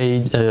 10th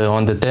page,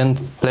 on the 10th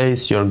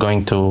place, you're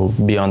going to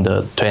be on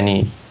the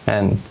 20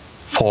 and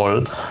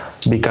fall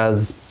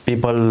because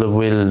people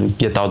will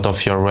get out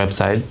of your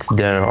website.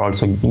 They're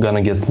also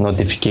gonna get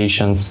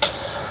notifications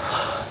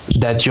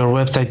that your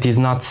website is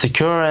not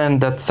secure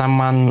and that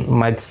someone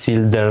might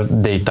steal their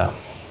data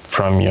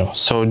from you.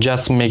 So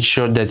just make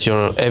sure that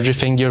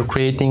everything you're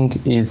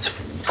creating is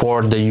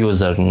for the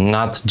user,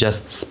 not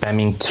just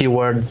spamming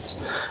keywords,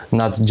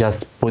 not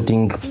just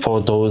putting 10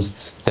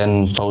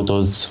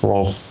 photos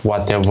of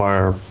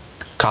whatever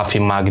coffee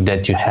mug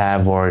that you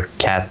have or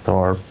cat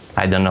or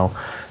I don't know.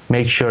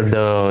 Make sure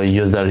the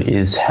user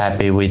is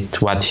happy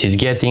with what he's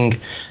getting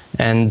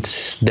and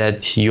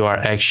that you are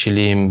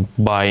actually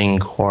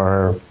buying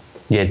or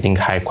getting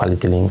high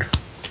quality links.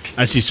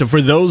 I see. So for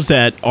those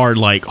that are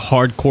like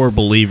hardcore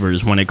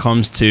believers when it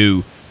comes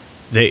to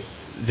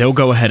they'll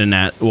go ahead and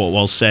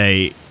we'll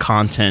say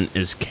content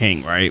is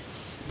king, right?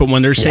 But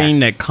when they're saying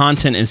that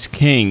content is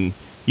king,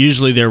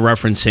 usually they're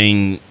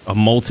referencing a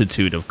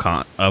multitude of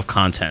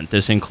content.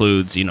 This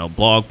includes,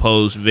 blog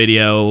posts,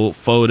 video,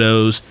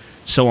 photos,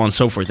 so on and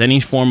so forth, any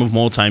form of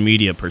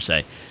multimedia per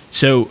se.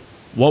 So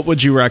what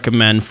would you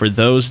recommend for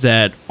those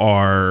that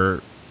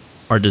are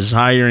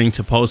desiring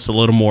to post a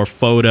little more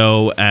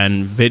photo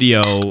and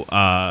video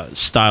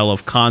style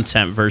of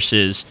content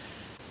versus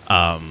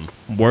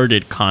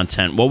worded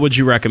content? What would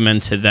you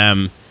recommend to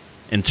them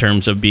in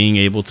terms of being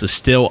able to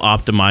still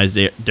optimize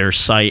their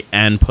site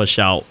and push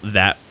out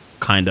that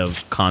kind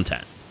of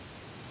content?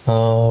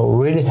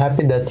 Really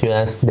happy that you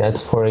asked that.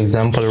 For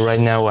example, right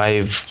now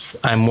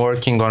I'm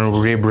working on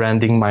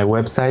rebranding my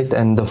website,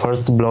 and the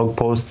first blog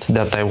post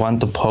that I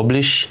want to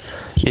publish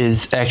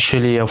is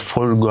actually a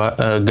full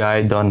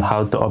guide on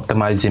how to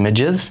optimize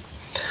images.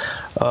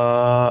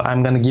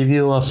 I'm gonna give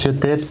you a few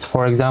tips.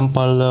 For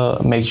example,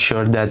 make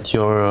sure that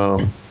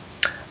your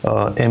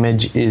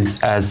image is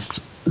as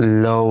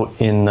low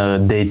in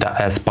data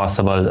as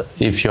possible.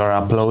 If you're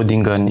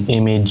uploading an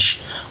image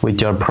with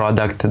your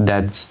product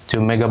that's 2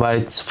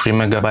 megabytes, 3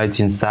 megabytes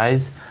in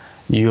size,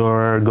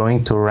 you're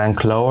going to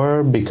rank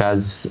lower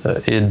because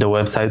the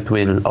website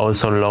will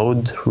also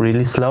load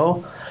really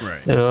slow.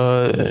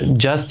 Right.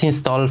 Just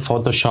install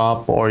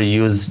Photoshop or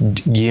use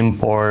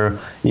GIMP, or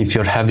if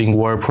you're having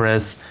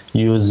WordPress,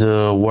 use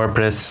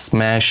WordPress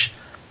Smash.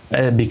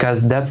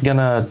 Because that's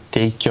gonna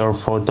take your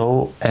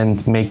photo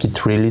and make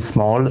it really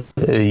small.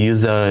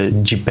 Use a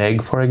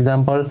JPEG, for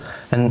example,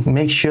 and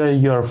make sure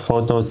your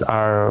photos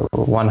are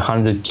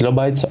 100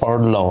 kilobytes or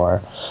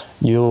lower.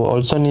 You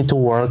also need to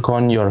work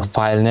on your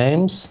file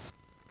names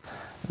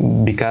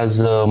because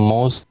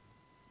most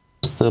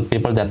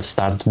people that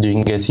start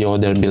doing SEO,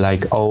 they'll be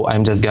like, oh,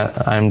 I'm just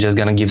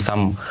gonna give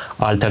some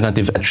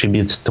alternative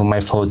attributes to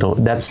my photo.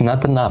 That's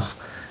not enough.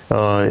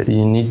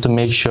 You need to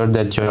make sure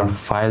that your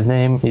file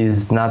name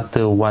is not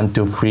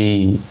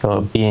 123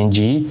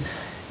 PNG.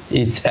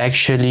 It's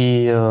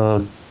actually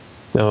a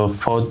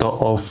photo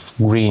of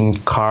green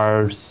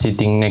car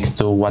sitting next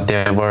to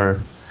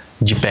whatever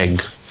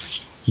JPEG.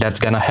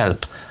 That's gonna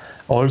help.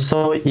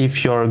 Also,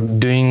 if you're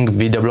doing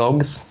video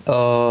blogs,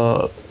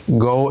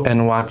 go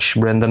and watch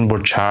Brendan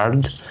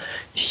Burchard.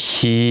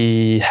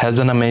 He has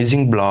an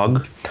amazing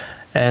blog,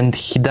 and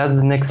he does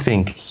the next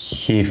thing.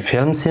 He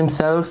films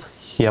himself.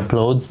 He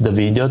uploads the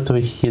video to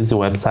his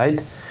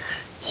website.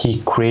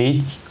 He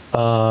creates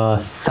a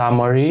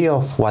summary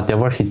of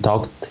whatever he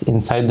talked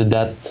inside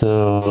that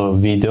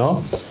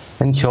video,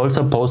 and he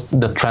also posts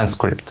the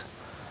transcript.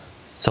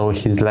 So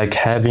he's like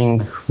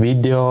having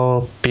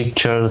video,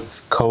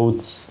 pictures,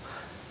 quotes,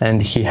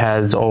 and he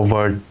has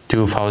over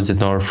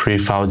 2,000 or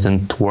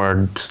 3,000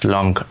 word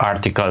long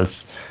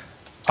articles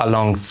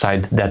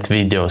alongside that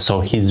video. So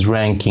he's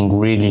ranking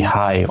really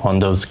high on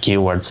those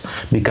keywords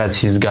because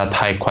he's got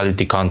high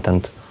quality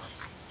content.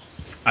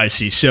 I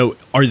see. So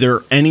are there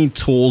any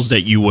tools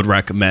that you would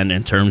recommend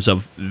in terms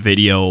of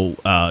video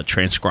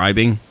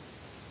transcribing?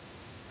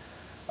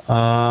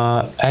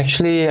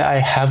 Actually, I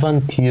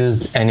haven't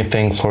used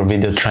anything for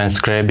video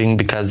transcribing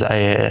because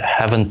I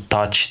haven't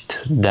touched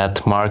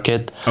that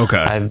market. Okay.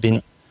 I've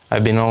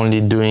been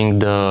only doing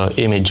the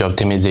image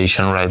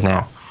optimization right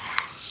now.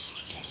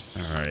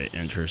 All right,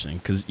 interesting.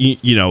 Because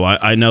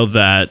I know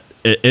that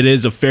it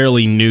is a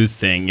fairly new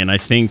thing, and I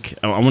think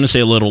I want to say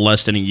a little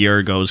less than a year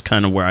ago is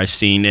kind of where I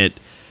seen it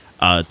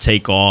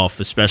take off,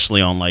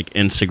 especially on like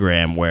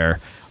Instagram, where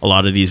a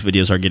lot of these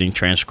videos are getting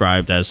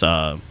transcribed as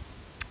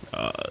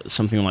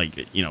something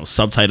like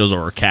subtitles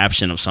or a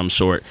caption of some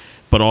sort,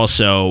 but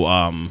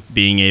also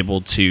being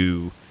able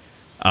to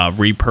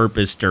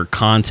repurpose their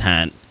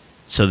content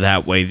so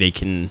that way they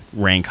can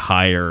rank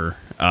higher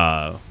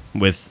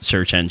with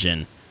search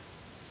engine.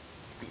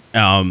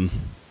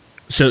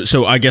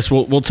 So I guess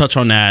we'll touch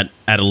on that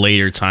at a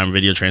later time,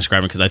 video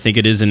transcribing, because I think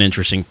it is an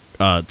interesting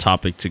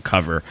topic to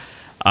cover.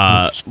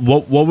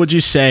 What would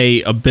you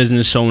say a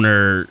business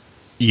owner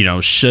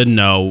should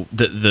know,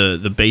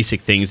 the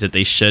basic things that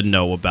they should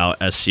know about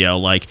SEO,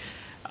 like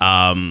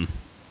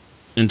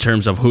in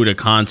terms of who to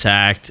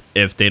contact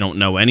if they don't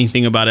know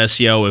anything about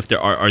SEO? If there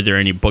are there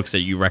any books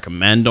that you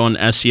recommend on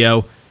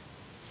SEO?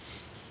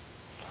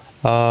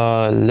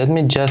 Let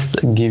me just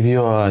give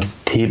you a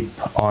tip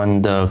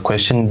on the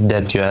question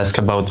that you asked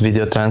about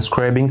video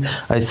transcribing.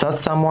 I saw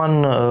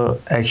someone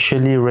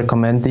actually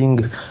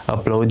recommending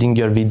uploading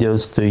your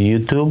videos to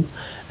YouTube,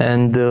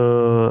 and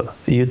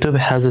YouTube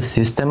has a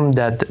system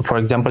that, for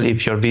example,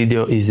 if your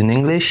video is in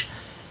English,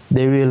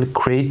 they will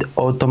create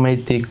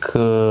automatic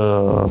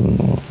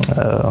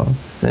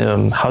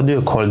how do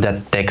you call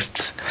that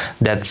text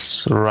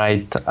that's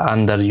right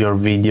under your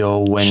video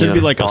when should be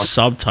like a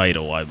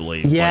subtitle, I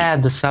believe. Yeah,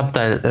 like, the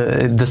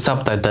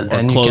subtitle or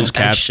and closed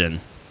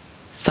caption,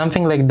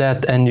 something like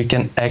that, and you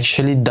can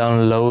actually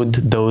download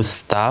those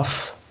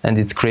stuff and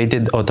it's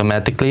created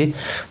automatically.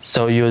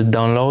 So you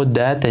download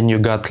that and you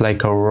got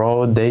like a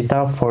raw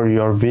data for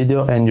your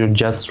video, and you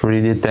just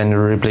read it and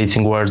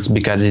replacing words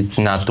because it's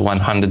not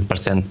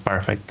 100%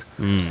 perfect.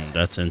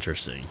 That's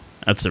interesting.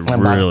 That's a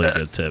really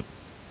good tip.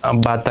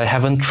 But I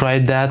haven't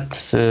tried that.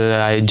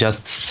 I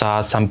just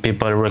saw some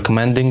people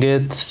recommending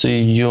it. So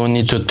you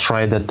need to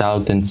try that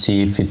out and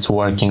see if it's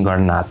working or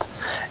not.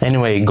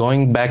 Anyway,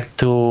 going back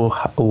to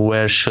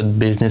where should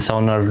business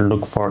owner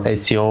look for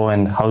SEO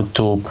and how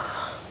to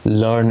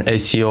learn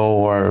SEO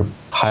or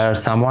hire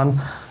someone.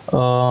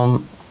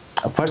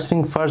 First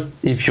thing first,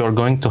 if you're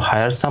going to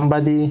hire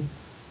somebody,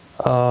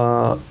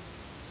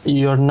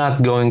 you're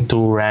not going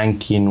to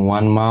rank in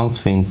 1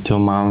 month, in 2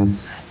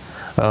 months.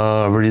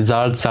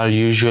 Results are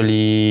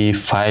usually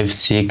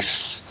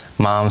 5-6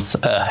 months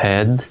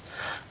ahead.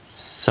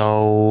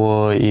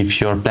 So if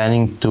you're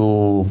planning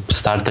to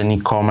start an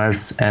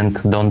e-commerce and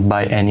don't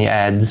buy any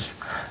ads,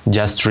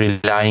 just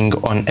relying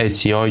on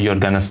SEO, you're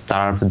gonna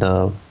starve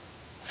the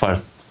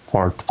first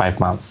 4 to 5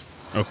 months.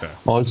 Okay.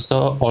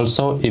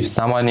 Also, if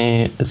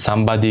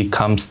somebody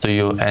comes to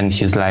you and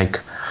he's like,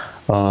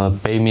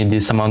 pay me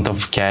this amount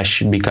of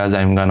cash because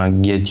I'm gonna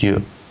get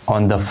you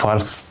on the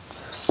first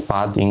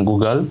spot in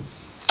Google,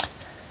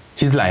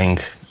 he's lying.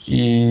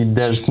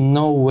 There's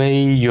no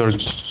way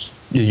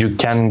you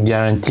can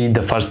guarantee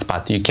the first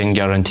spot. You can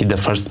guarantee the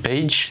first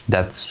page.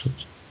 That's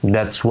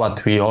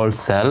what we all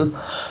sell.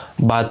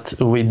 But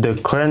with the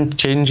current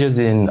changes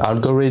in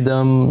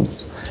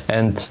algorithms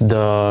and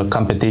the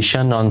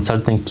competition on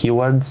certain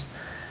keywords,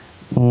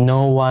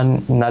 no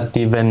one, not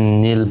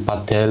even Neil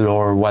Patel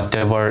or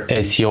whatever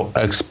SEO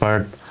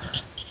expert,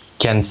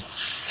 can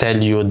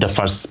sell you the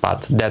first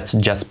spot. That's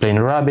just plain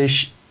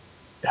rubbish.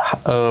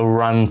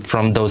 Run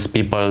from those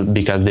people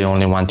because they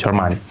only want your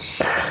money.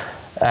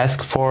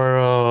 Ask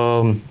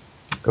for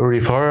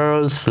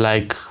referrals,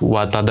 like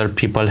what other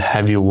people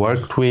have you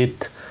worked with.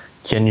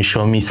 Can you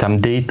show me some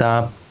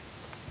data?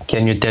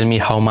 Can you tell me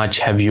how much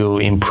have you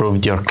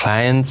improved your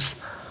clients'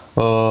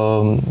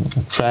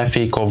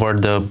 traffic over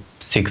the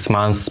 6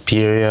 months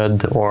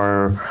period,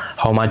 or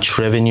how much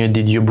revenue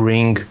did you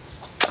bring?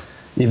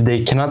 If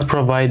they cannot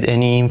provide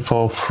any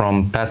info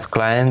from past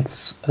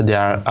clients, they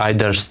are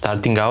either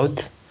starting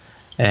out,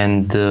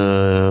 and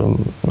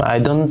I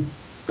don't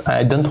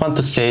want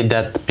to say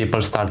that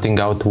people starting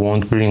out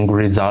won't bring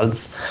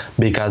results,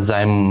 because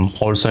I'm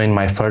also in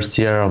my first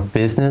year of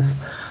business,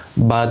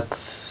 but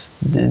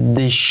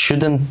they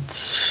shouldn't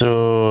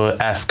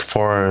ask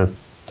for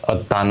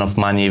a ton of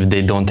money if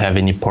they don't have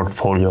any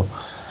portfolio.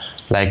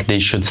 Like, they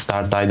should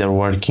start either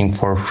working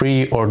for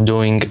free or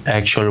doing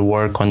actual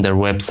work on their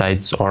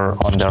websites or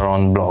on their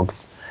own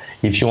blogs.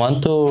 If you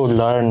want to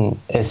learn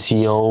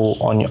SEO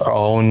on your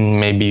own,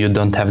 maybe you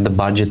don't have the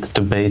budget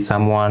to pay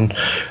someone,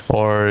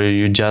 or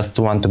you just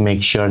want to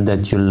make sure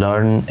that you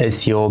learn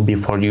SEO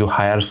before you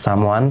hire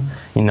someone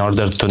in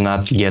order to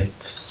not get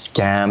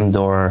scammed,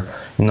 or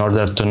in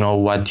order to know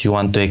what you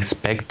want to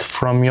expect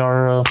from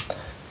your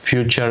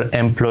future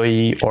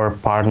employee or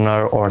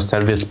partner or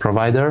service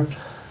provider.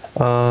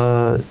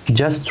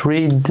 Just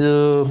read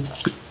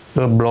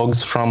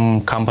blogs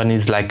from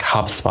companies like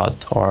HubSpot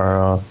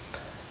or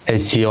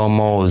SEO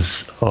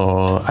Moz.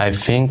 I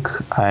think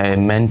I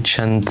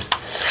mentioned,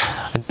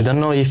 I don't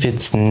know if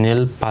it's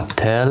Neil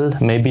Patel.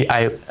 Maybe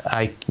I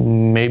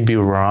may be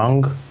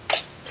wrong.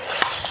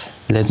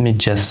 Let me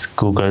just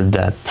Google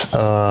that.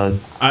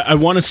 I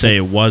want to say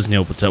it was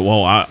Neil Patel.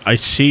 Well, I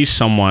see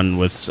someone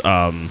with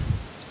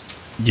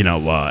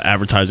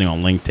advertising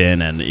on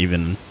LinkedIn and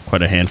even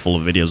quite a handful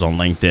of videos on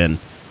LinkedIn.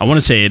 I want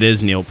to say it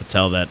is Neil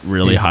Patel that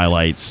really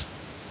highlights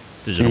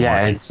digital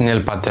marketing. It's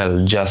Neil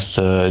Patel.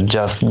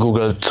 Just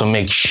Google to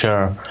make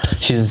sure.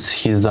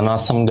 He's an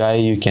awesome guy.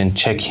 You can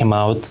check him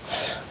out,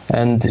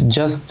 and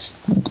just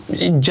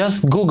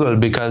Google,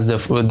 because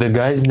the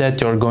guys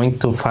that you're going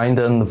to find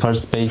on the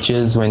first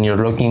pages when you're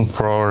looking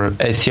for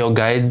SEO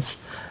guides,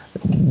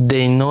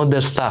 they know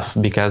their stuff,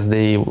 because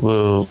they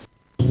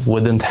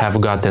wouldn't have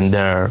gotten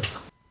there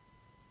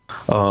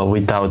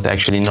without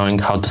actually knowing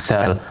how to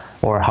sell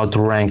or how to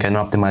rank and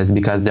optimize,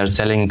 because they're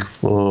selling,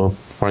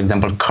 for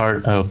example,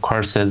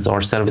 courses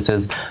or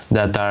services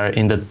that are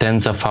in the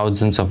tens of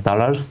thousands of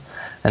dollars,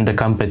 and the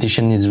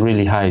competition is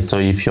really high. So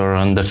if you're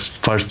on the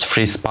first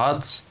 3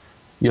 spots,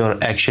 you're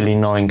actually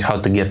knowing how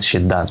to get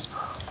shit done.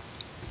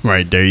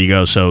 Right, there you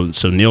go. So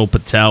Neil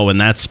Patel, and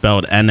that's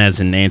spelled N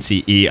as in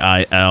Nancy,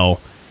 E-I-L,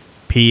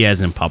 P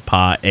as in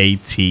Papa,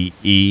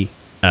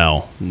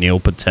 A-T-E-L. Neil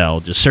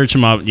Patel. Just search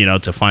him up,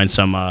 to find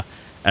some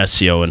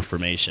SEO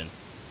information.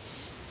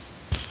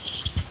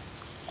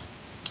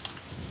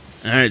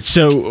 All right,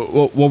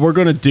 so what we're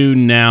going to do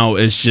now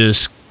is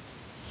just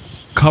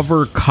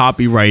cover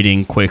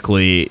copywriting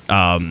quickly,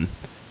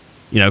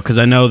 because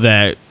I know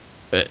that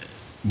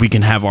we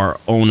can have our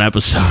own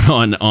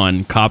episode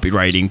on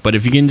copywriting, but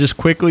if you can just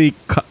quickly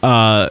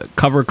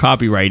cover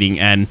copywriting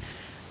and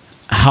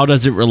how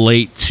does it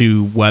relate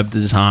to web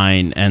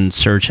design and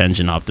search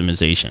engine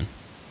optimization?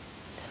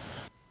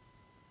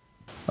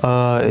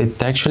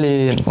 It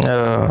actually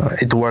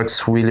it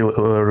works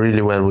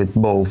really well with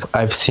both.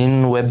 I've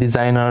seen web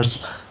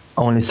designers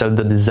only sell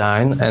the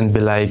design and be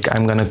like,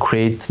 I'm gonna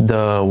create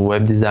the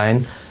web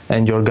design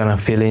and you're gonna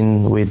fill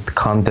in with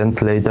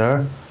content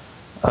later.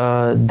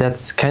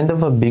 That's kind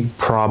of a big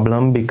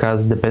problem,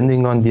 because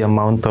depending on the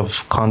amount of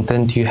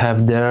content you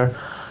have there,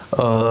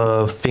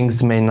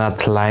 things may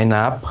not line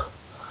up.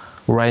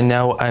 Right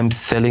now I'm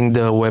selling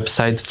the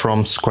website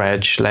from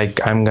scratch.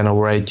 Like, I'm gonna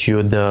write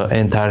you the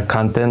entire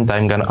content,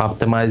 I'm gonna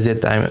optimize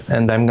it,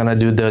 and I'm gonna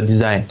do the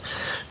design.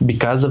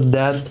 Because of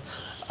that,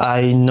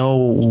 I know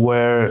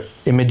where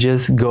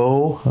images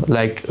go.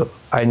 Like,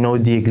 I know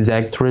the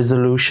exact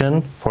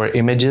resolution for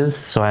images,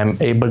 so I'm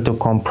able to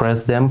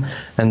compress them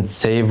and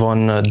save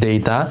on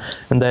data.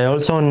 And I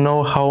also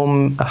know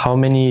how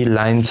many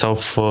lines of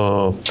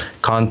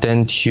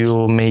content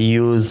you may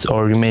use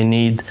or you may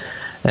need,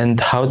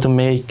 and how to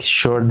make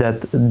sure that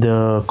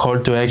the call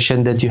to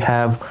action that you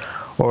have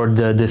or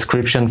the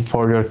description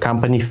for your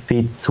company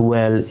fits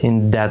well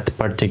in that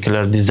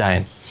particular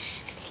design.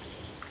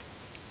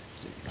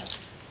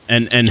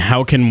 And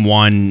how can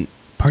one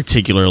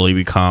particularly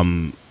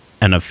become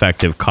an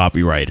effective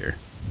copywriter?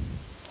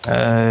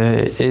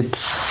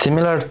 It's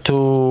similar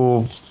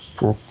to,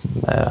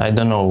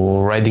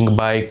 riding a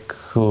bike,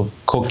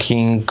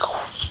 cooking,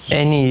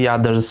 any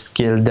other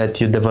skill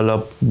that you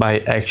develop by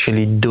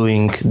actually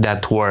doing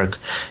that work.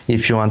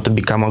 If you want to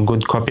become a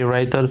good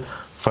copywriter,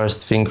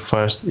 first thing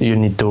first, you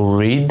need to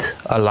read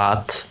a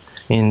lot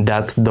in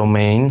that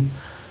domain.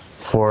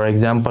 For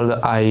example,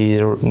 I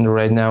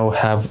right now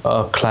have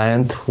a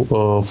client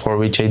for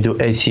which I do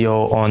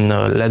SEO on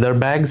leather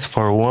bags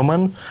for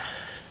women,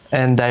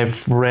 and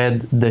I've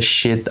read the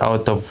shit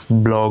out of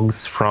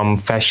blogs from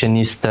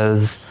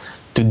fashionistas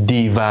to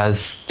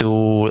divas to,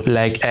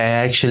 like, I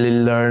actually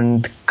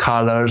learned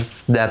colors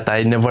that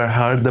I never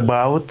heard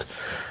about,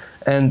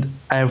 and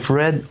I've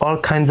read all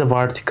kinds of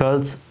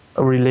articles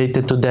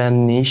related to that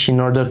niche in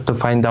order to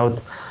find out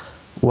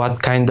what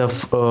kind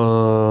of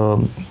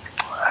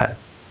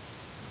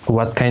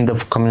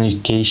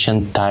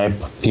communication type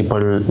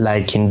people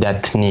like in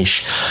that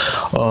niche.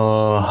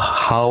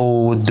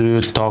 How do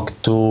you talk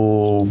to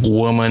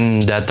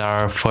women that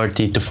are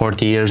 30 to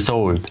 40 years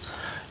old?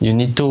 You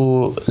need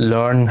to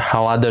learn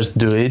how others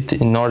do it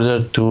in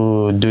order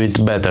to do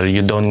it better.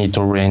 You don't need to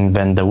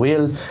reinvent the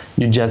wheel.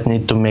 You just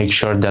need to make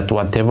sure that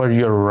whatever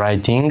you're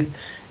writing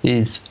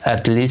is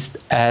at least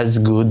as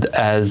good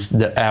as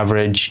the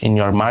average in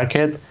your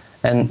market,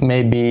 and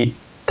maybe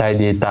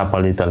tidy it up a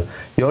little.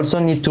 You also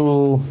need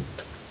to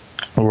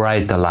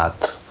write a lot.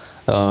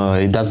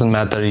 It doesn't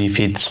matter if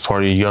it's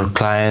for your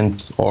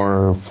client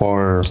or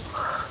for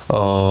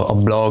a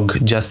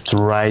blog. Just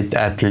write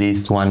at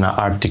least one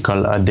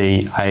article a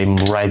day. I'm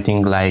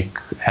writing like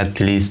at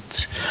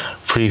least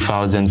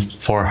 3,000,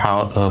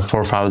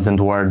 4,000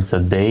 words a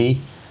day.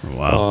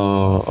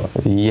 Wow.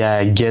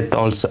 I get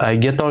also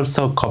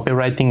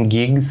copywriting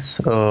gigs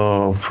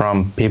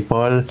from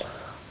people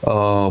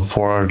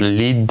for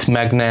lead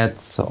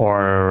magnets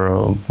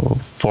or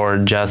for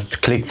just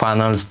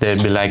ClickFunnels.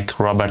 They'll be like,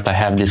 Robert, I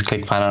have this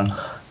ClickFunnel,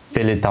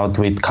 fill it out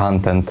with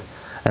content.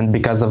 And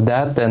because of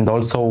that, and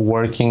also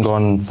working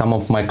on some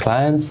of my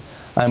clients,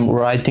 I'm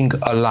writing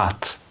a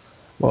lot.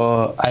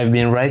 I've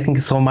been writing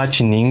so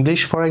much in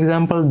English, for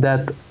example,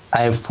 that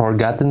I've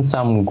forgotten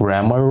some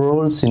grammar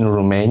rules in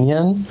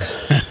Romanian.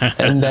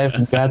 And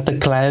I've got a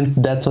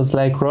client that was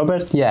like,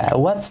 Robert, yeah,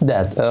 what's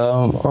that?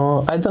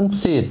 I don't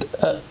see it.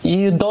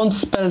 You don't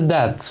spell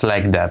that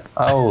like that.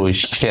 Oh,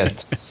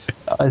 shit.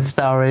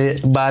 Sorry,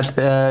 but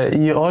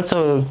you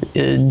also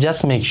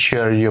just make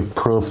sure you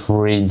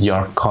proofread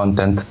your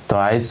content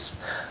twice.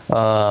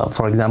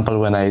 For example,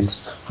 when I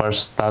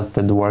first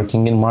started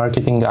working in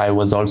marketing, I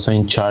was also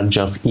in charge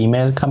of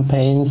email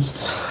campaigns,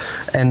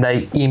 and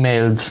I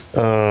emailed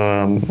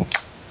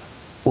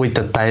with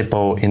a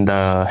typo in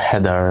the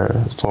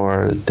header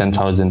for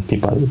 10,000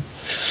 people.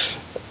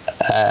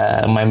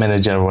 My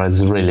manager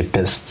was really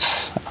pissed.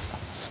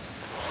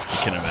 I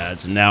can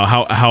imagine. Now,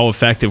 how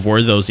effective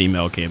were those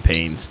email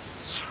campaigns?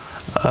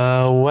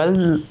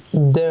 Well,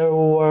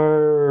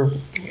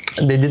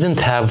 they didn't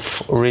have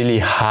really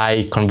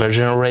high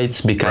conversion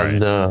rates because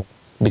the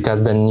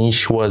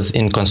niche was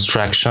in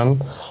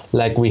construction.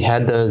 Like we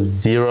had a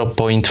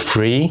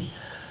 0.3,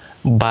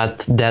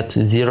 but that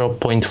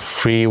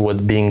 0.3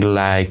 would be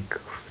like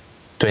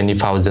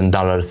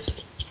 $20,000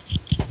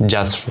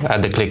 just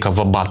at the click of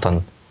a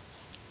button,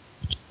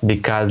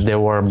 because they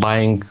were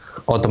buying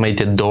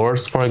automated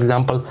doors. For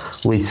example,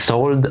 we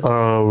sold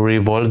a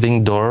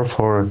revolving door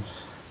for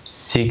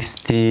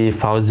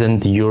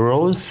 60,000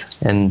 euros,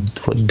 and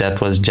that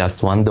was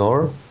just one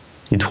door.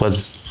 It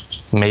was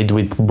made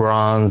with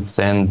bronze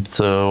and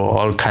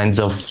all kinds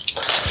of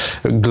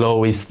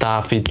glowy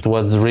stuff. It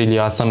was really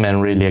awesome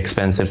and really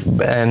expensive.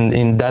 And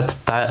in that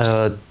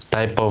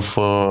type of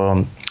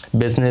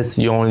business,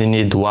 you only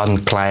need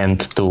one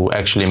client to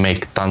actually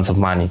make tons of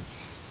money.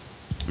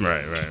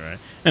 Right.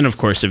 And of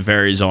course, it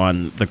varies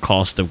on the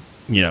cost of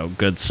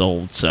goods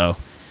sold. So,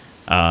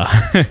 I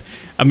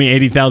mean,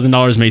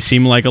 $80,000 may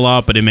seem like a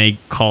lot, but it may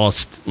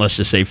cost, let's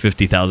just say,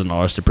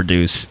 $50,000 to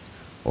produce,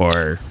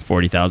 or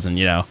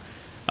 $40,000.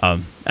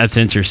 That's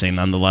interesting,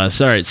 nonetheless.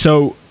 All right,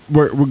 so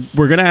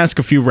we're gonna ask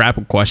a few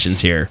wrap-up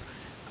questions here.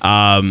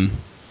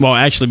 Well,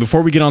 actually,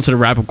 before we get on to the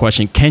wrap-up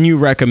question, can you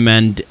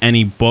recommend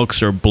any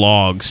books or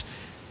blogs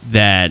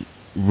that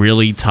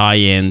really tie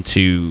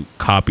into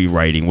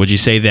copywriting? Would you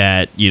say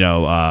that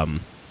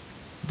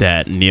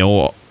that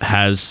Neil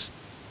has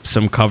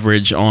some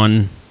coverage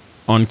on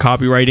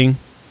copywriting?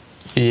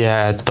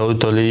 Yeah,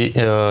 totally.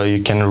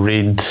 You can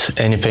read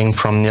anything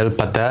from Neil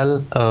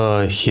Patel.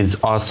 He's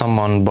awesome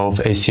on both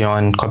SEO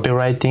and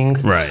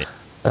copywriting. Right.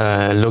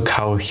 Look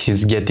how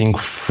he's getting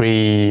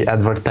free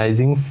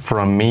advertising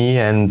from me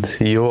and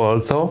you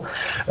also.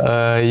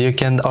 You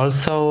can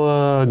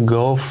also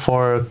go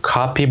for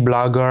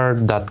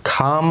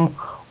copyblogger.com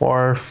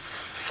or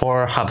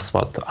for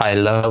HubSpot. I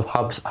love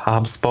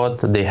HubSpot.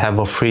 They have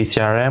a free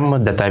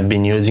CRM that I've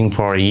been using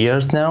for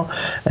years now,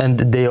 and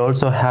they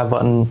also have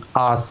an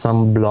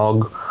awesome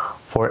blog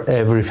for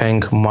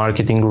everything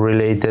marketing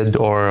related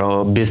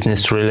or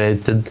business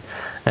related.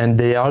 And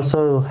they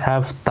also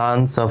have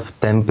tons of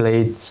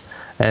templates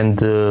and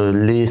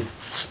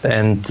lists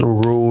and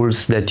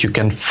rules that you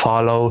can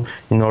follow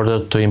in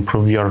order to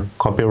improve your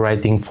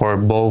copywriting for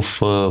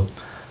both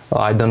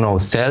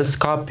sales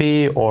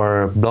copy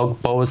or blog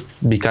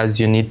posts, because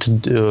you need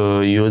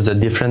to use a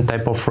different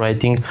type of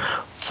writing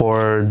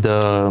for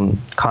the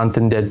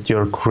content that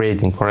you're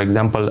creating. For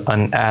example,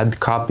 an ad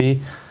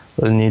copy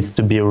needs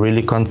to be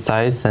really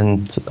concise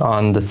and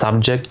on the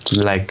subject,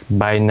 like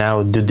buy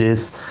now, do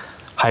this,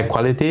 high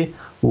quality,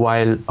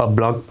 while a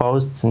blog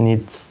post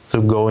needs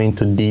to go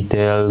into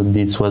detail.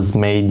 This was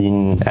made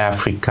in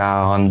Africa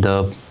on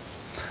the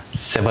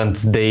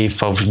 7th day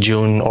of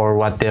June or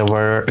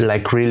whatever,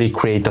 like really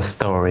create a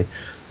story.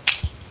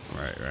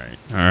 Right.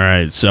 All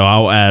right. So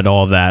I'll add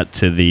all that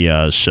to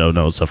the show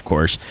notes, of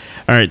course.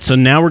 All right. So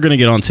now we're going to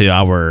get on to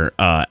our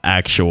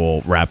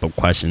actual wrap-up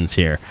questions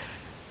here.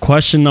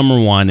 Question number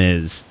 1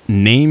 is,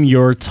 name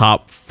your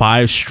top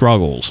 5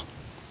 struggles.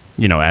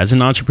 As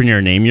an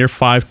entrepreneur, name your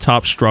 5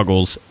 top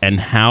struggles and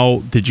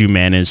how did you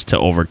manage to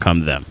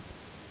overcome them?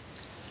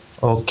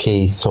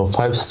 Okay, so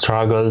 5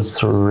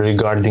 struggles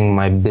regarding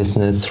my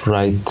business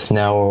right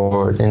now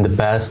or in the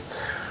past.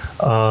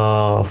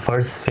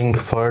 First thing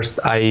first,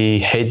 I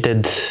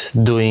hated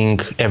doing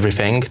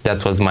everything.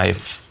 That was my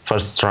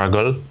first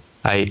struggle.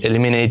 I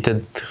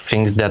eliminated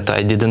things that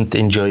I didn't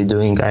enjoy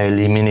doing. I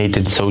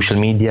eliminated social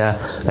media,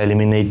 I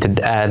eliminated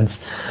ads.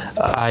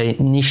 I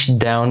niched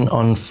down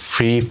on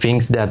 3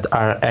 things that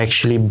are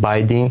actually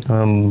binding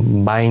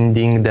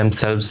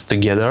themselves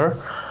together.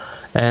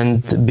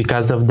 And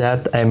because of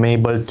that, I'm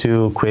able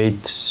to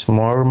create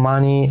more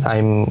money.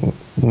 I'm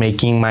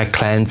making my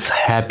clients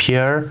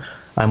happier.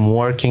 I'm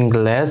working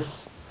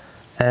less.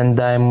 And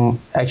I'm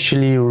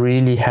actually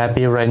really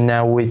happy right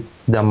now with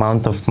the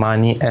amount of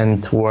money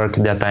and work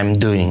that I'm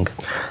doing.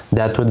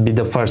 That would be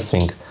the first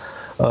thing.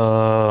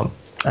 I'm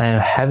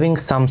having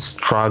some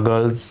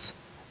struggles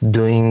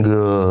doing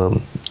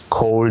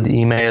cold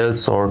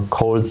emails or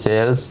cold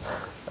sales.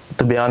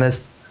 To be honest,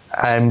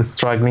 I'm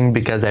struggling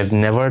because I've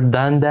never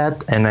done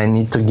that, and I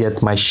need to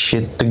get my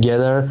shit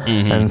together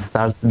and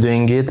start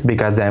doing it,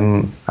 because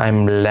I'm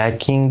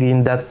lacking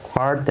in that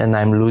part and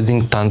I'm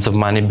losing tons of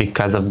money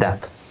because of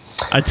that.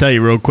 I tell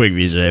you real quick,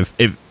 Vija,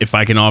 if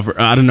I can offer,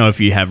 I don't know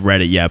if you have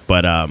read it yet,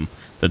 but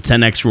the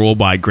 10X Rule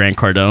by Grant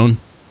Cardone.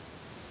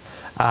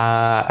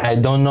 I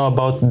don't know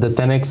about the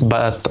 10x,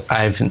 but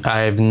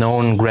I've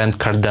known Grant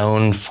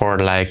Cardone for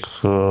like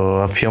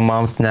a few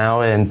months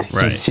now, and he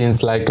Right.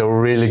 seems like a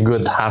really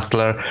good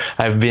hustler.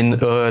 I've been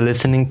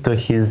listening to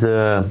his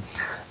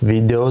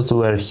videos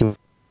where he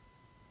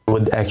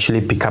would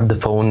actually pick up the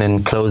phone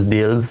and close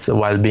deals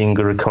while being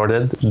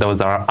recorded. Those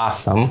are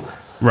awesome.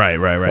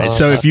 Right.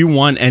 So if you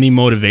want any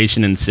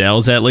motivation in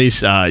sales, at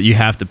least, you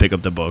have to pick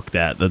up the book,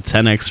 The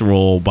 10X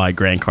Rule by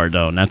Grant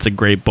Cardone. That's a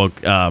great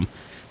book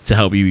to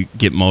help you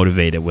get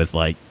motivated with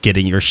like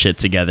getting your shit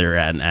together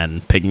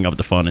and picking up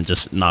the phone and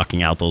just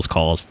knocking out those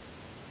calls.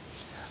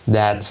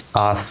 That's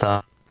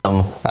awesome.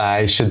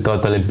 I should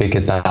totally pick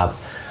it up.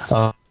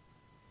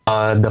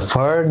 The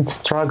third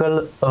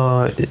struggle,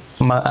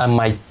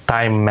 my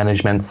time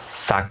management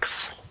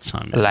sucks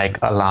like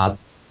a lot.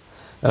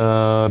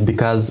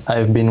 Because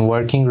I've been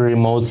working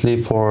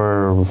remotely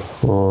for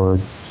 2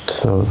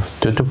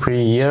 to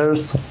 3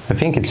 years. I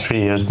think it's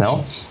 3 years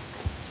now.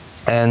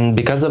 And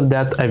because of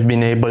that, I've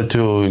been able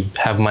to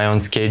have my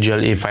own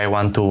schedule. If I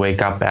want to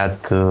wake up at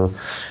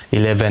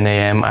 11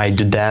 a.m., I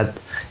do that.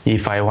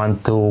 If I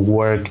want to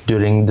work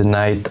during the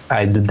night,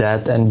 I do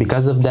that. And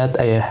because of that,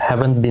 I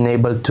haven't been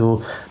able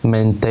to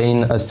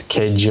maintain a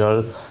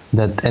schedule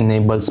that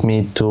enables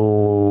me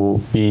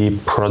to be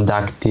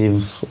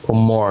productive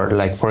more.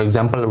 Like, for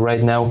example,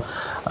 right now,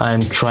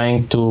 I'm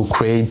trying to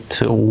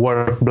create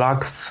work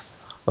blocks.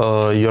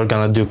 You're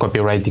gonna do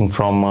copywriting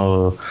from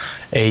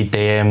 8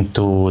 a.m.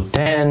 to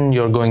 10.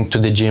 You're going to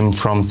the gym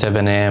from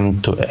 7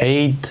 a.m. to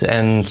 8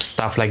 and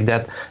stuff like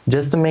that,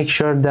 just to make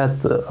sure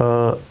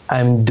that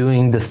I'm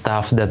doing the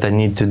stuff that I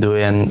need to do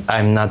and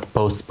I'm not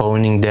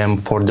postponing them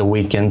for the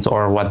weekends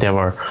or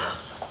whatever.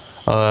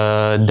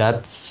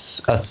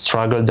 That's a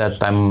struggle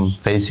that I'm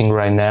facing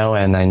right now,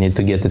 and I need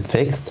to get it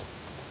fixed.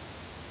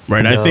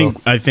 Right. I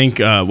think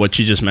what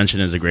you just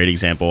mentioned is a great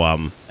example.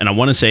 And I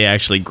want to say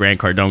actually Grant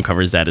Cardone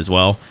covers that as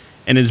well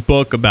in his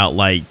book about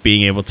like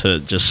being able to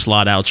just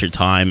slot out your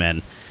time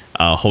and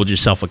hold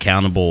yourself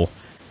accountable.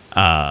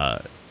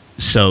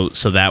 So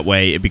that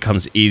way it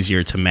becomes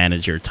easier to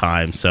manage your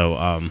time.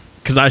 So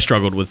because I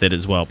struggled with it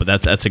as well, but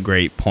that's a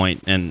great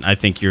point, and I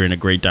think you're in a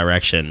great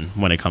direction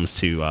when it comes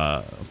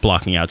to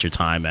blocking out your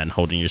time and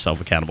holding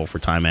yourself accountable for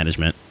time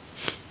management.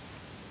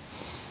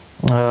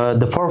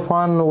 The fourth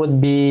one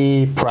would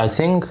be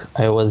pricing.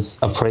 I was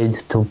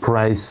afraid to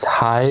price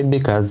high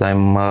because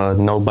I'm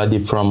nobody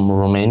from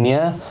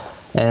Romania,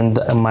 and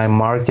my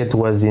market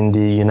was in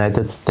the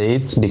United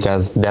States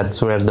because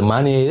that's where the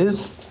money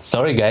is.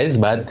 Sorry guys,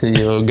 but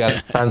you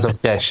got tons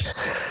of cash.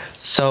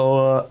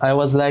 So I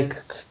was like,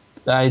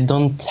 I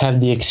don't have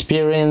the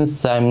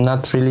experience. I'm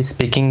not really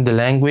speaking the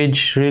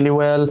language really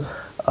well.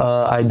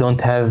 I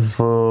don't have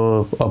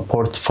a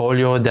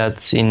portfolio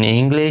that's in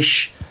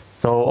English.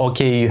 So,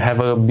 okay, you have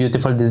a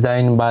beautiful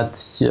design, but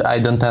I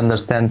don't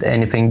understand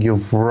anything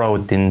you've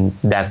wrote in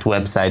that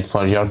website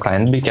for your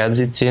client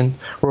because it's in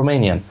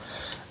Romanian.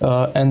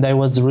 And I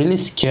was really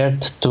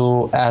scared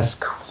to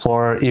ask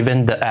for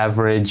even the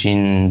average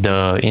in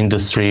the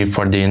industry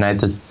for the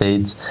United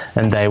States,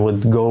 and I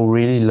would go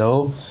really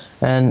low.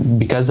 And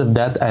because of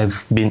that,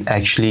 I've been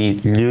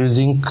actually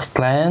losing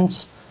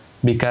clients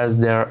because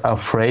they're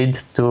afraid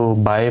to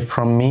buy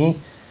from me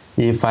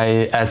if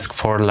I ask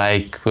for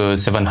like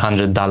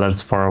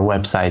 $700 for a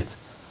website.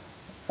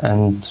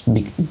 And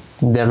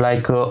they're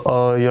like,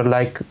 you're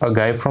like a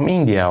guy from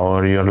India,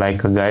 or you're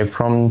like a guy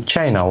from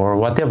China, or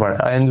whatever.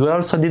 And we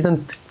also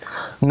didn't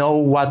know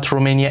what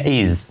Romania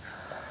is.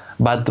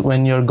 But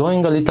when you're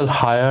going a little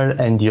higher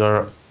and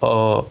you're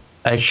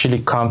actually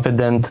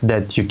confident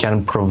that you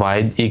can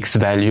provide X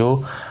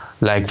value,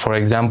 like for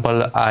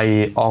example,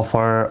 I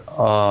offer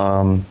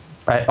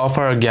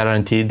a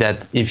guarantee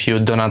that if you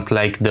do not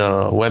like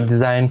the web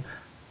design,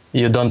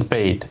 you don't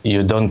pay it.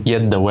 You don't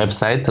get the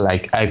website.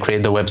 Like I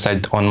create the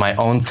website on my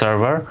own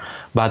server,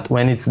 but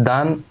when it's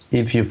done,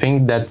 if you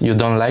think that you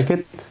don't like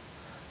it,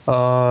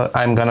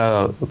 I'm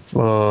gonna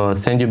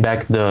send you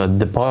back the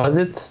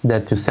deposit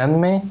that you sent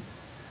me,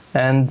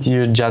 and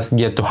you just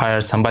get to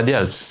hire somebody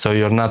else. So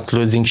you're not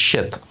losing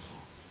shit.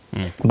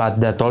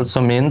 But that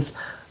also means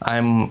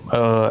I'm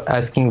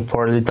asking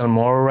for a little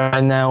more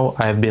right now.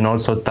 I've been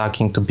also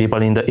talking to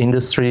people in the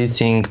industry,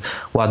 seeing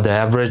what the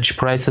average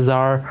prices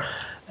are,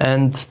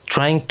 and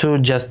trying to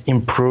just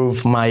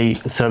improve my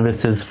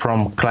services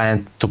from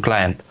client to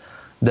client.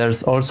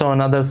 There's also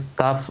another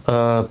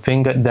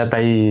thing that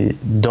I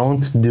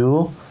don't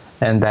do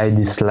and I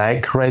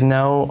dislike right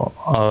now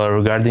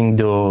regarding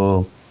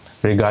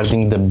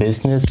the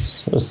business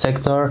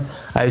sector.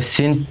 I've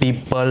seen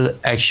people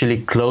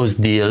actually close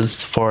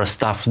deals for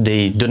stuff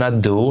they do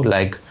not do,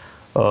 like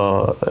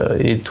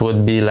it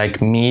would be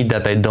like me,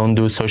 that I don't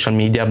do social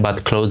media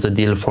but close a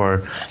deal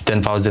for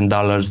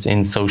 $10,000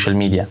 in social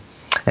media,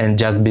 and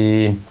just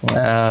be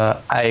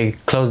I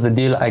close the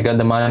deal, I got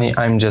the money,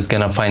 I'm just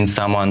gonna find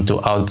someone to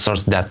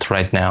outsource that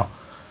right now.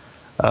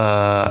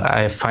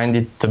 I find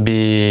it to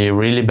be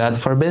really bad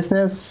for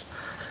business,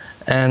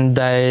 and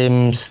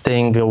I'm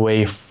staying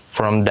away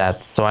from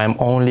that. So I'm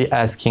only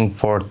asking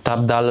for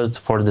top dollars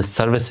for the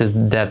services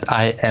that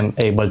I am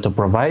able to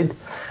provide.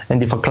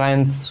 And if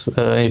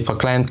a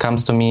client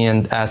comes to me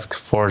and asks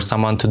for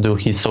someone to do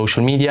his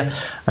social media,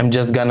 I'm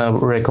just gonna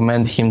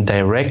recommend him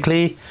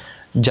directly.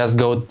 Just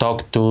go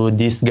talk to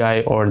this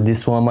guy or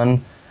this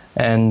woman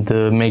and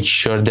make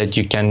sure that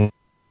you can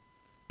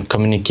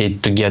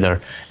communicate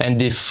together.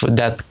 And if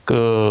that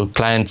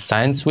client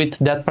signs with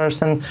that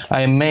person,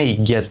 I may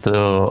get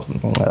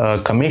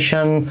a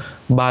commission,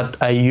 but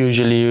I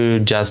usually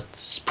just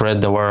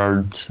spread the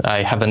word.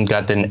 I haven't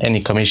gotten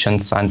any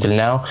commissions until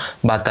now,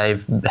 but I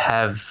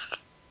have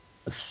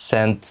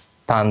sent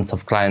tons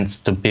of clients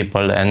to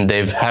people and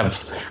they have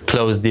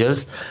closed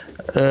deals.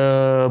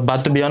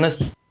 But to be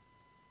honest,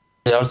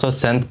 I also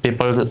sent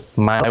people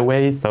my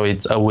way, so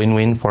it's a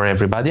win-win for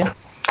everybody.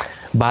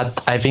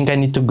 But I think I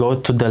need to go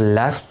to the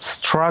last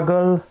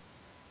struggle.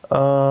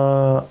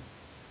 I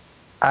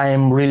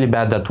am really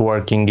bad at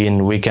working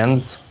in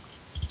weekends.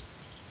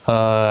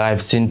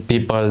 I've seen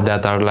people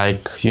that are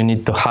like, you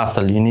need to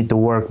hustle, you need to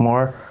work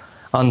more.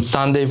 On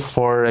Sunday,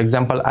 for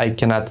example, I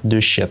cannot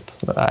do shit.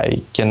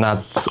 I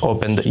cannot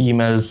open the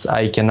emails.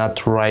 I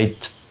cannot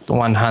write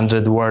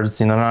 100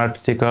 words in an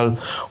article.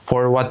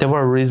 For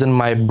whatever reason,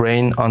 my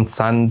brain on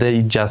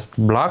Sunday just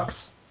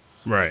blocks.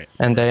 Right.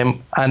 And I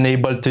am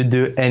unable to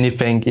do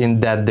anything in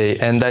that day.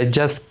 And I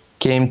just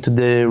came to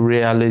the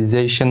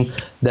realization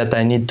that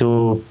I need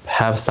to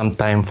have some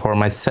time for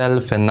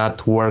myself and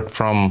not work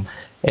from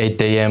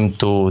 8 a.m.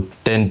 to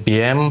 10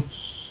 p.m.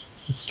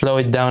 Slow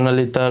it down a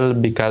little,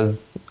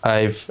 because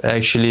I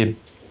actually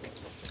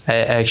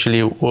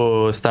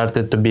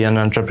started to be an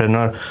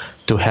entrepreneur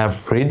to have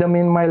freedom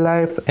in my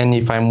life. And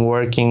if I'm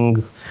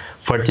working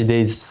 40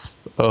 days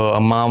a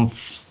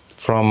month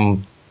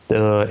from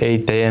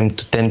 8 a.m.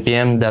 to 10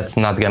 p.m., that's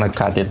not gonna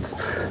cut it.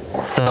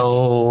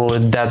 So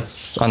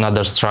that's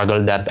another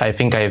struggle that I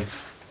think I've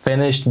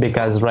finished,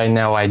 because right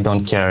now I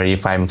don't care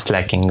if I'm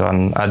slacking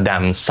on a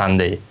damn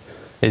Sunday.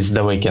 It's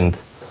the weekend.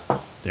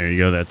 There you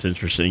go. That's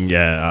interesting.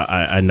 Yeah,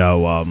 I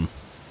know.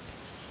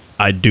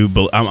 I do.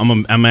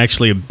 I'm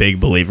actually a big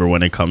believer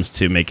when it comes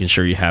to making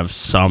sure you have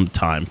some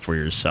time for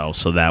yourself,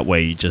 so that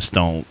way you just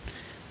don't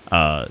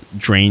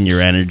drain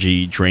your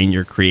energy, drain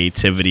your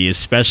creativity,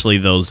 especially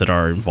those that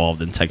are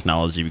involved in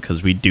technology,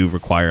 because we do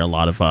require a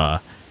lot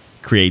of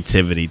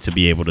creativity to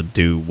be able to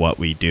do what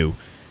we do.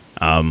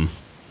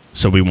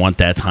 So we want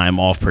that time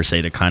off, per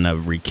se, to kind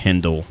of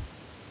rekindle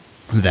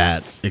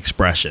that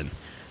expression.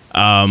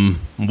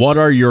 What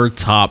are your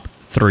top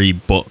 3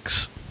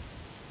 books?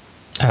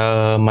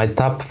 My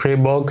top 3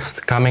 books,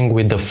 coming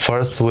with the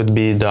first, would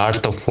be The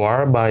Art of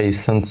War by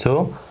Sun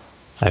Tzu.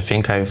 I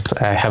think I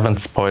haven't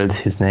spoiled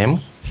his name.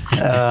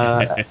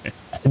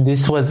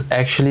 This was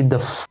actually the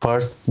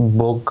first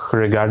book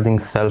regarding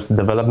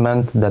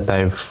self-development that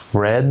I've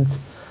read.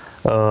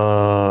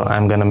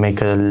 I'm gonna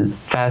make a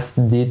fast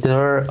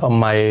detour.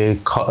 My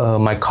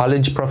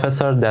college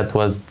professor that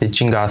was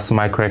teaching us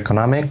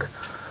microeconomic,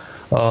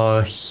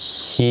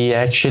 he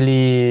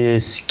actually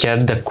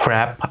scared the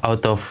crap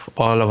out of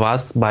all of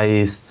us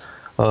by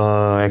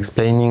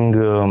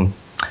explaining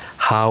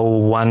how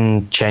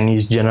one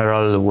Chinese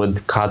general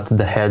would cut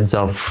the heads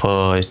of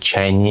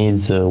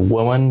Chinese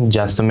women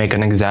just to make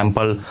an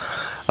example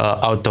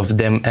out of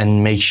them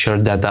and make sure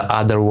that the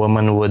other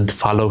woman would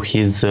follow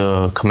his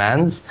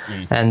commands,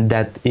 and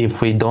that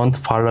if we don't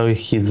follow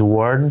his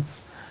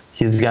words,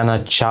 he's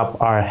gonna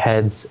chop our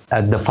heads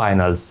at the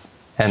finals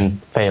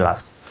and fail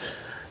us.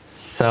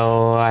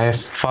 So I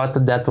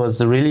thought that was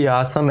really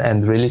awesome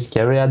and really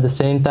scary at the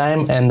same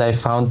time, and I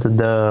found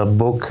the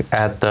book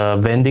at the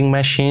vending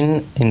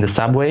machine in the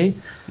subway.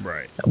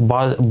 Right.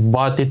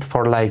 Bought it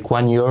for like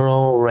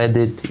 €1, read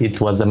it,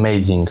 it was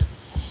amazing.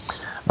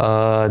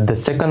 The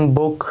second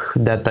book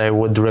that I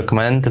would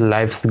recommend,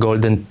 Life's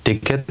Golden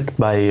Ticket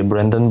by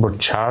Brendan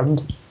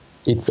Burchard.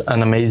 It's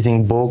an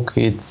amazing book.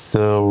 It's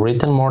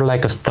written more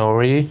like a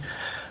story,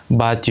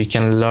 but you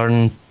can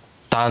learn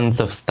tons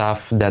of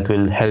stuff that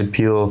will help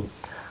you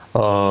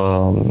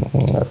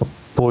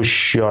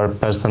push your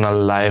personal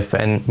life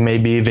and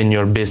maybe even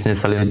your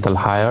business a little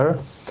higher.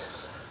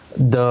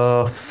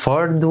 The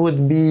third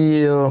would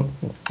be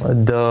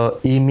the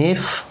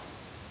E-Myth,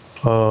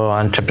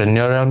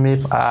 entrepreneurial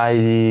myth.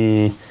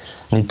 I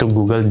need to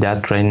Google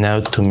that right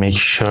now to make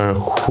sure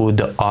who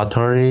the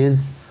author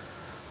is.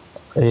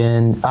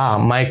 And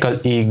Michael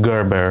E.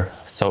 Gerber.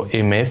 So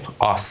E-Myth,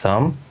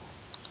 awesome.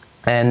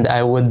 And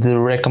I would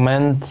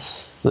recommend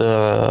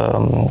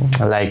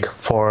like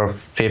for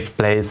 5th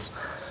place,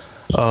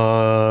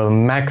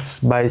 Max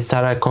by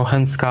Sarah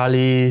Cohen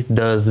Scully,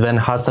 the Sven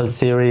Hassel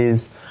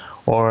series,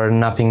 or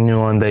Nothing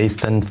New on the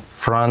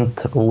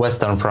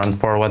Western Front.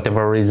 For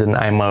whatever reason,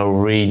 I'm a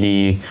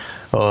really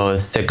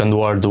Second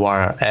World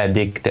War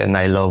addict, and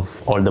I love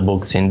all the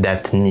books in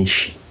that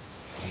niche.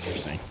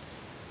 Interesting.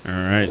 All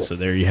right, so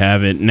there you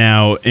have it.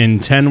 Now, in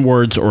 10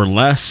 words or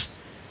less,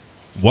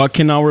 what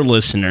can our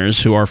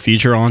listeners who are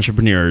future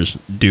entrepreneurs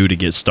do to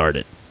get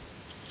started?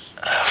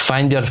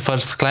 find your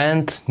first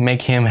client,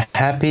 make him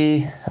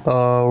happy,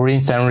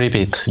 rinse and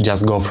repeat.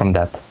 Just go from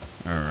that.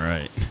 All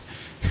right.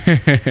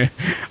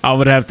 I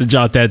would have to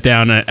jot that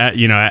down,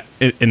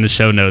 in the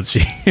show notes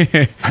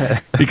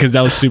because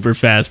that was super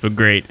fast, but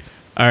great.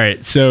 All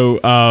right. So,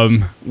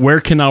 where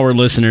can our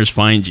listeners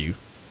find you?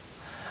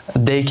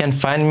 They can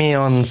find me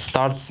on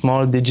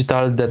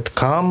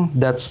startsmalldigital.com.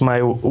 That's my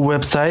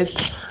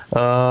website.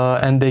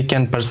 And they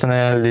can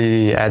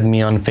personally add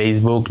me on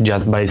Facebook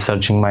just by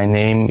searching my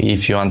name.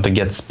 If you want to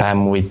get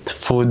spam with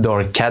food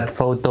or cat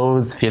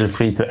photos, feel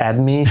free to add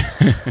me.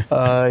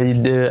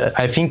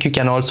 I think you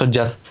can also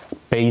just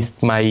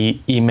paste my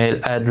email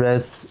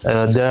address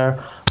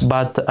there.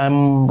 But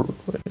I'm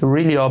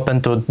really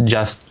open to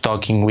just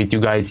talking with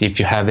you guys. If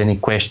you have any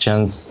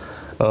questions,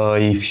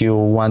 if you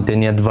want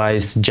any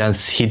advice,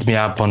 just hit me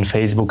up on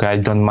Facebook. I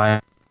don't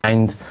mind.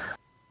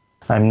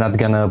 I'm not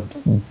gonna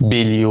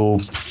bill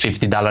you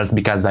 $50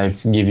 because I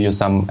give you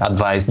some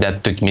advice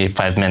that took me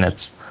 5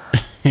 minutes.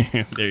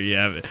 There you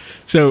have it.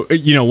 So,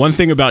 one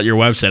thing about your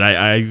website,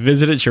 I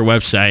visited your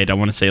website, I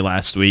want to say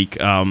last week,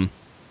 and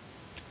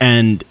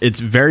it's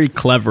very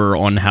clever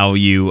on how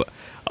you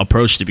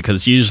approached it,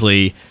 because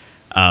usually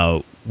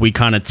we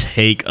kind of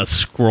take a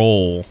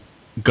scroll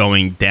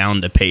going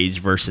down the page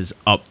versus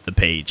up the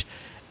page.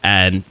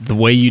 And the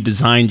way you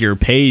designed your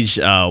page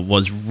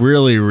was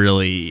really,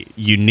 really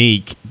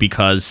unique,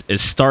 because it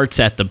starts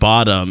at the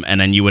bottom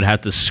and then you would have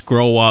to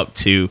scroll up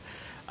to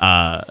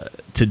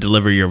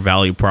deliver your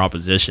value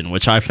proposition,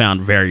 which I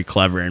found very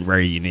clever and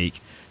very unique.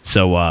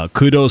 So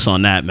kudos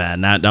on that,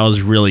 man. That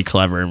was really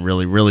clever and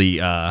really, really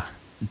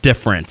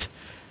different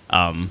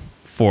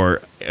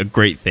for a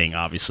great thing,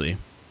 obviously.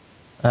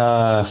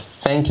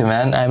 Thank you,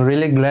 man. I'm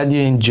really glad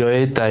you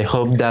enjoy it. I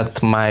hope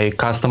that my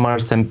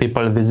customers and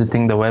people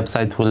visiting the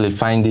website will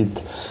find it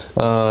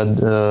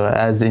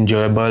as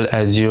enjoyable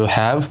as you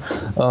have.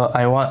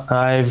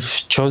 I've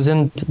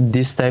chosen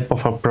this type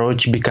of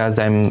approach because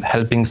I'm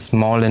helping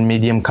small and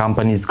medium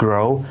companies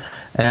grow,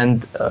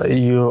 and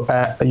you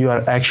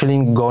are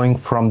actually going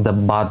from the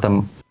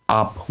bottom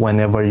up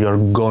whenever you're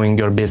going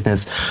your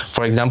business.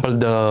 For example,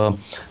 the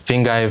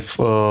thing I've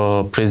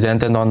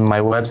presented on my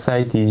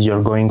website is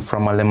you're going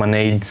from a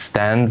lemonade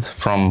stand,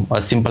 from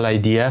a simple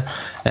idea,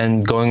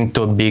 and going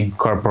to a big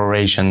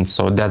corporation.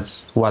 So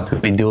that's what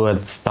we do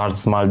at Start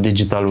Small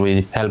Digital.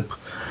 We help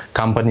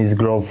companies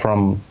grow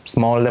from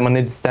small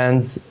lemonade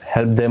stands,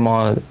 help them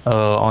on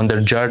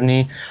their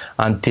journey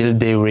until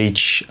they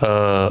reach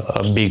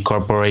a big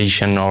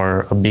corporation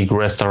or a big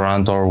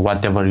restaurant or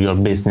whatever your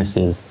business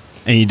is.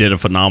 And you did a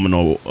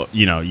phenomenal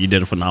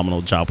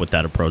job with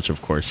that approach,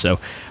 of course. So,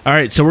 all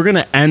right. So we're going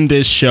to end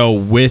this show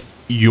with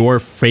your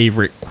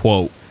favorite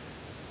quote.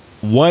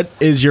 What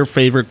is your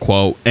favorite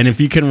quote? And if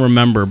you can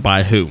remember,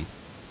 by who?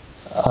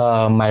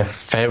 My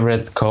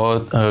favorite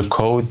quote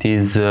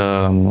is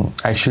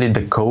actually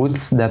the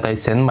quotes that I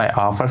send my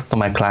offers to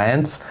my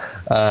clients.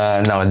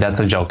 No,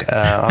 that's a joke.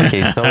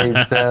 Okay, so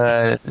it's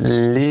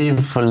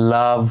Live,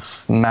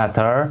 Love,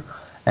 Matter.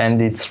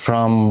 And it's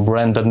from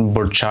Brendon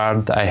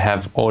Burchard. I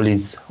have all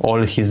his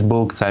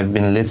books. I've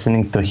been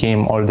listening to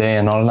him all day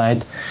and all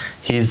night.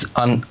 He's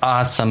an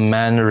awesome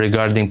man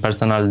regarding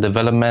personal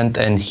development,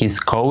 and his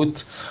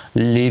quote,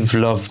 "Live,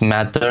 Love,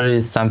 Matter,"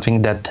 is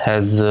something that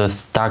has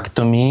stuck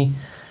to me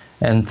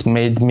and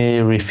made me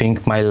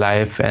rethink my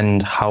life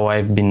and how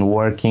I've been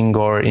working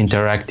or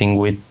interacting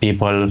with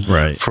people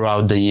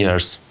throughout the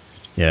years.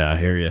 Yeah, I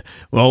hear you.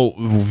 Well,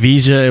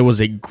 Vija, it was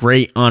a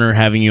great honor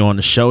having you on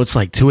the show. It's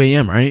like 2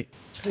 a.m., right?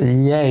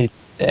 Yeah,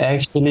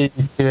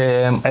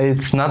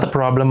 it's not a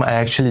problem. I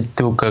actually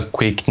took a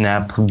quick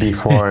nap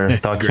before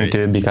talking to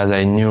you because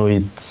I knew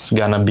it's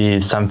gonna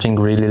be something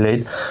really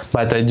late.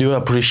 But I do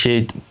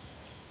appreciate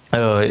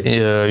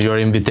your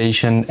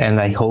invitation,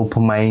 and I hope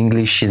my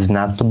English is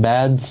not too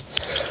bad.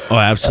 Oh,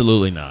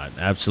 absolutely not.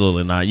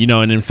 Absolutely not.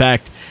 And in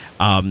fact,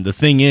 the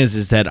thing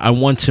is that I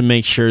want to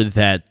make sure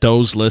that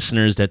those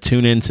listeners that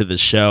tune into the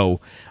show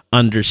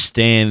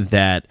understand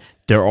that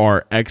there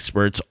are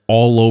experts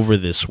all over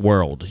this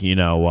world.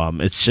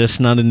 It's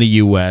just not in the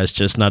US,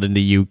 just not in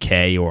the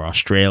UK or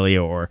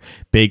Australia or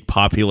big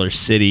popular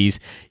cities.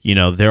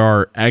 There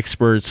are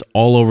experts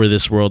all over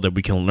this world that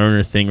we can learn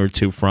a thing or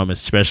two from,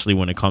 especially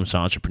when it comes to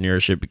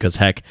entrepreneurship, because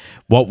heck,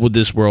 what would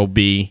this world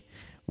be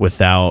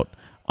without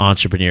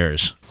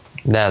entrepreneurs?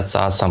 That's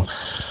awesome.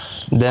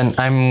 Then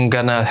I'm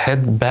gonna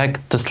head back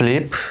to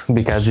sleep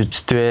because it's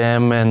 2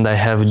 a.m. and I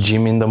have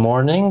gym in the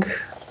morning.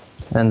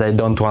 And I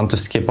don't want to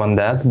skip on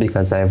that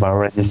because I've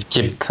already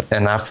skipped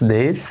enough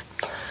days.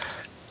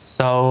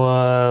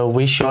 So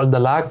wish you all the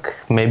luck.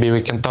 Maybe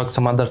we can talk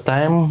some other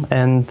time,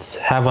 and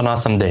have an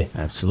awesome day.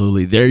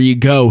 Absolutely. There you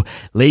go.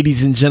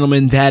 Ladies and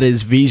gentlemen, that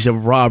is Vija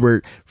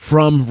Robert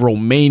from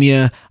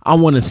Romania. I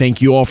want to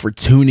thank you all for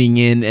tuning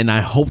in, and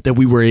I hope that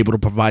we were able to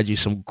provide you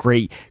some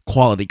great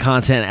quality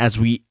content as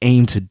we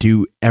aim to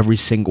do every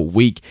single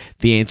week.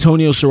 The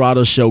Antonio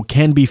Serrato Show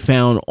can be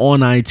found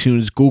on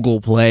iTunes, Google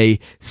Play,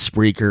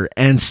 Spreaker,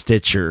 and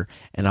Stitcher,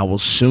 and I will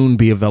soon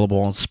be available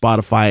on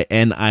Spotify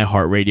and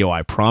iHeartRadio.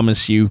 I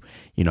promise you.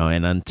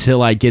 And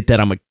until I get that,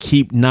 I'm going to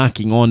keep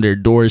knocking on their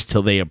doors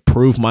till they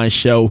approve my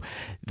show.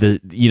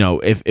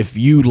 If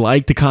you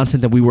like the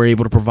content that we were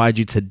able to provide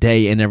you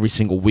today and every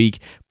single week,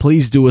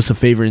 please do us a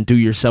favor and do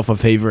yourself a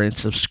favor and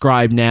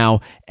subscribe now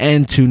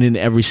and tune in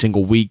every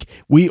single week.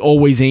 We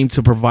always aim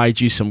to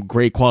provide you some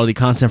great quality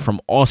content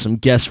from awesome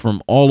guests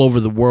from all over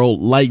the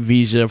world, like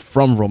Vija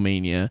from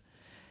Romania.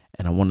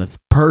 And I want to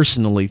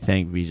personally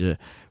thank Vija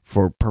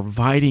for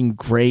providing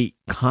great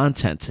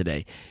content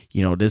today.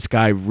 This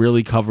guy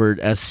really covered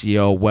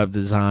SEO, web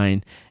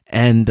design,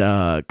 and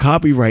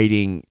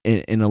copywriting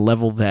in a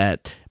level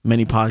that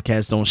many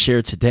podcasts don't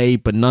share today.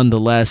 But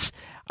nonetheless,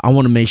 I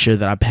want to make sure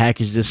that I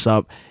package this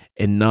up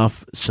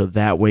enough so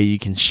that way you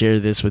can share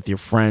this with your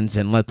friends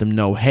and let them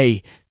know,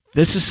 hey,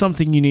 this is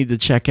something you need to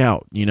check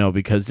out,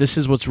 because this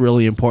is what's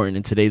really important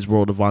in today's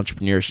world of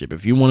entrepreneurship.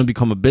 If you want to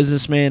become a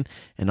businessman,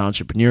 an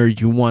entrepreneur,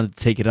 you want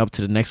to take it up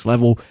to the next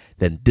level,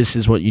 then this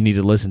is what you need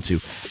to listen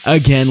to.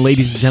 Again,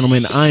 ladies and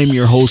gentlemen, I am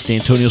your host,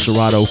 Antonio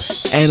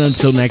Serrato, and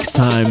until next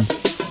time,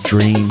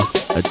 dream,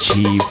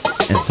 achieve,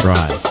 and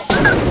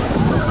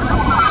thrive.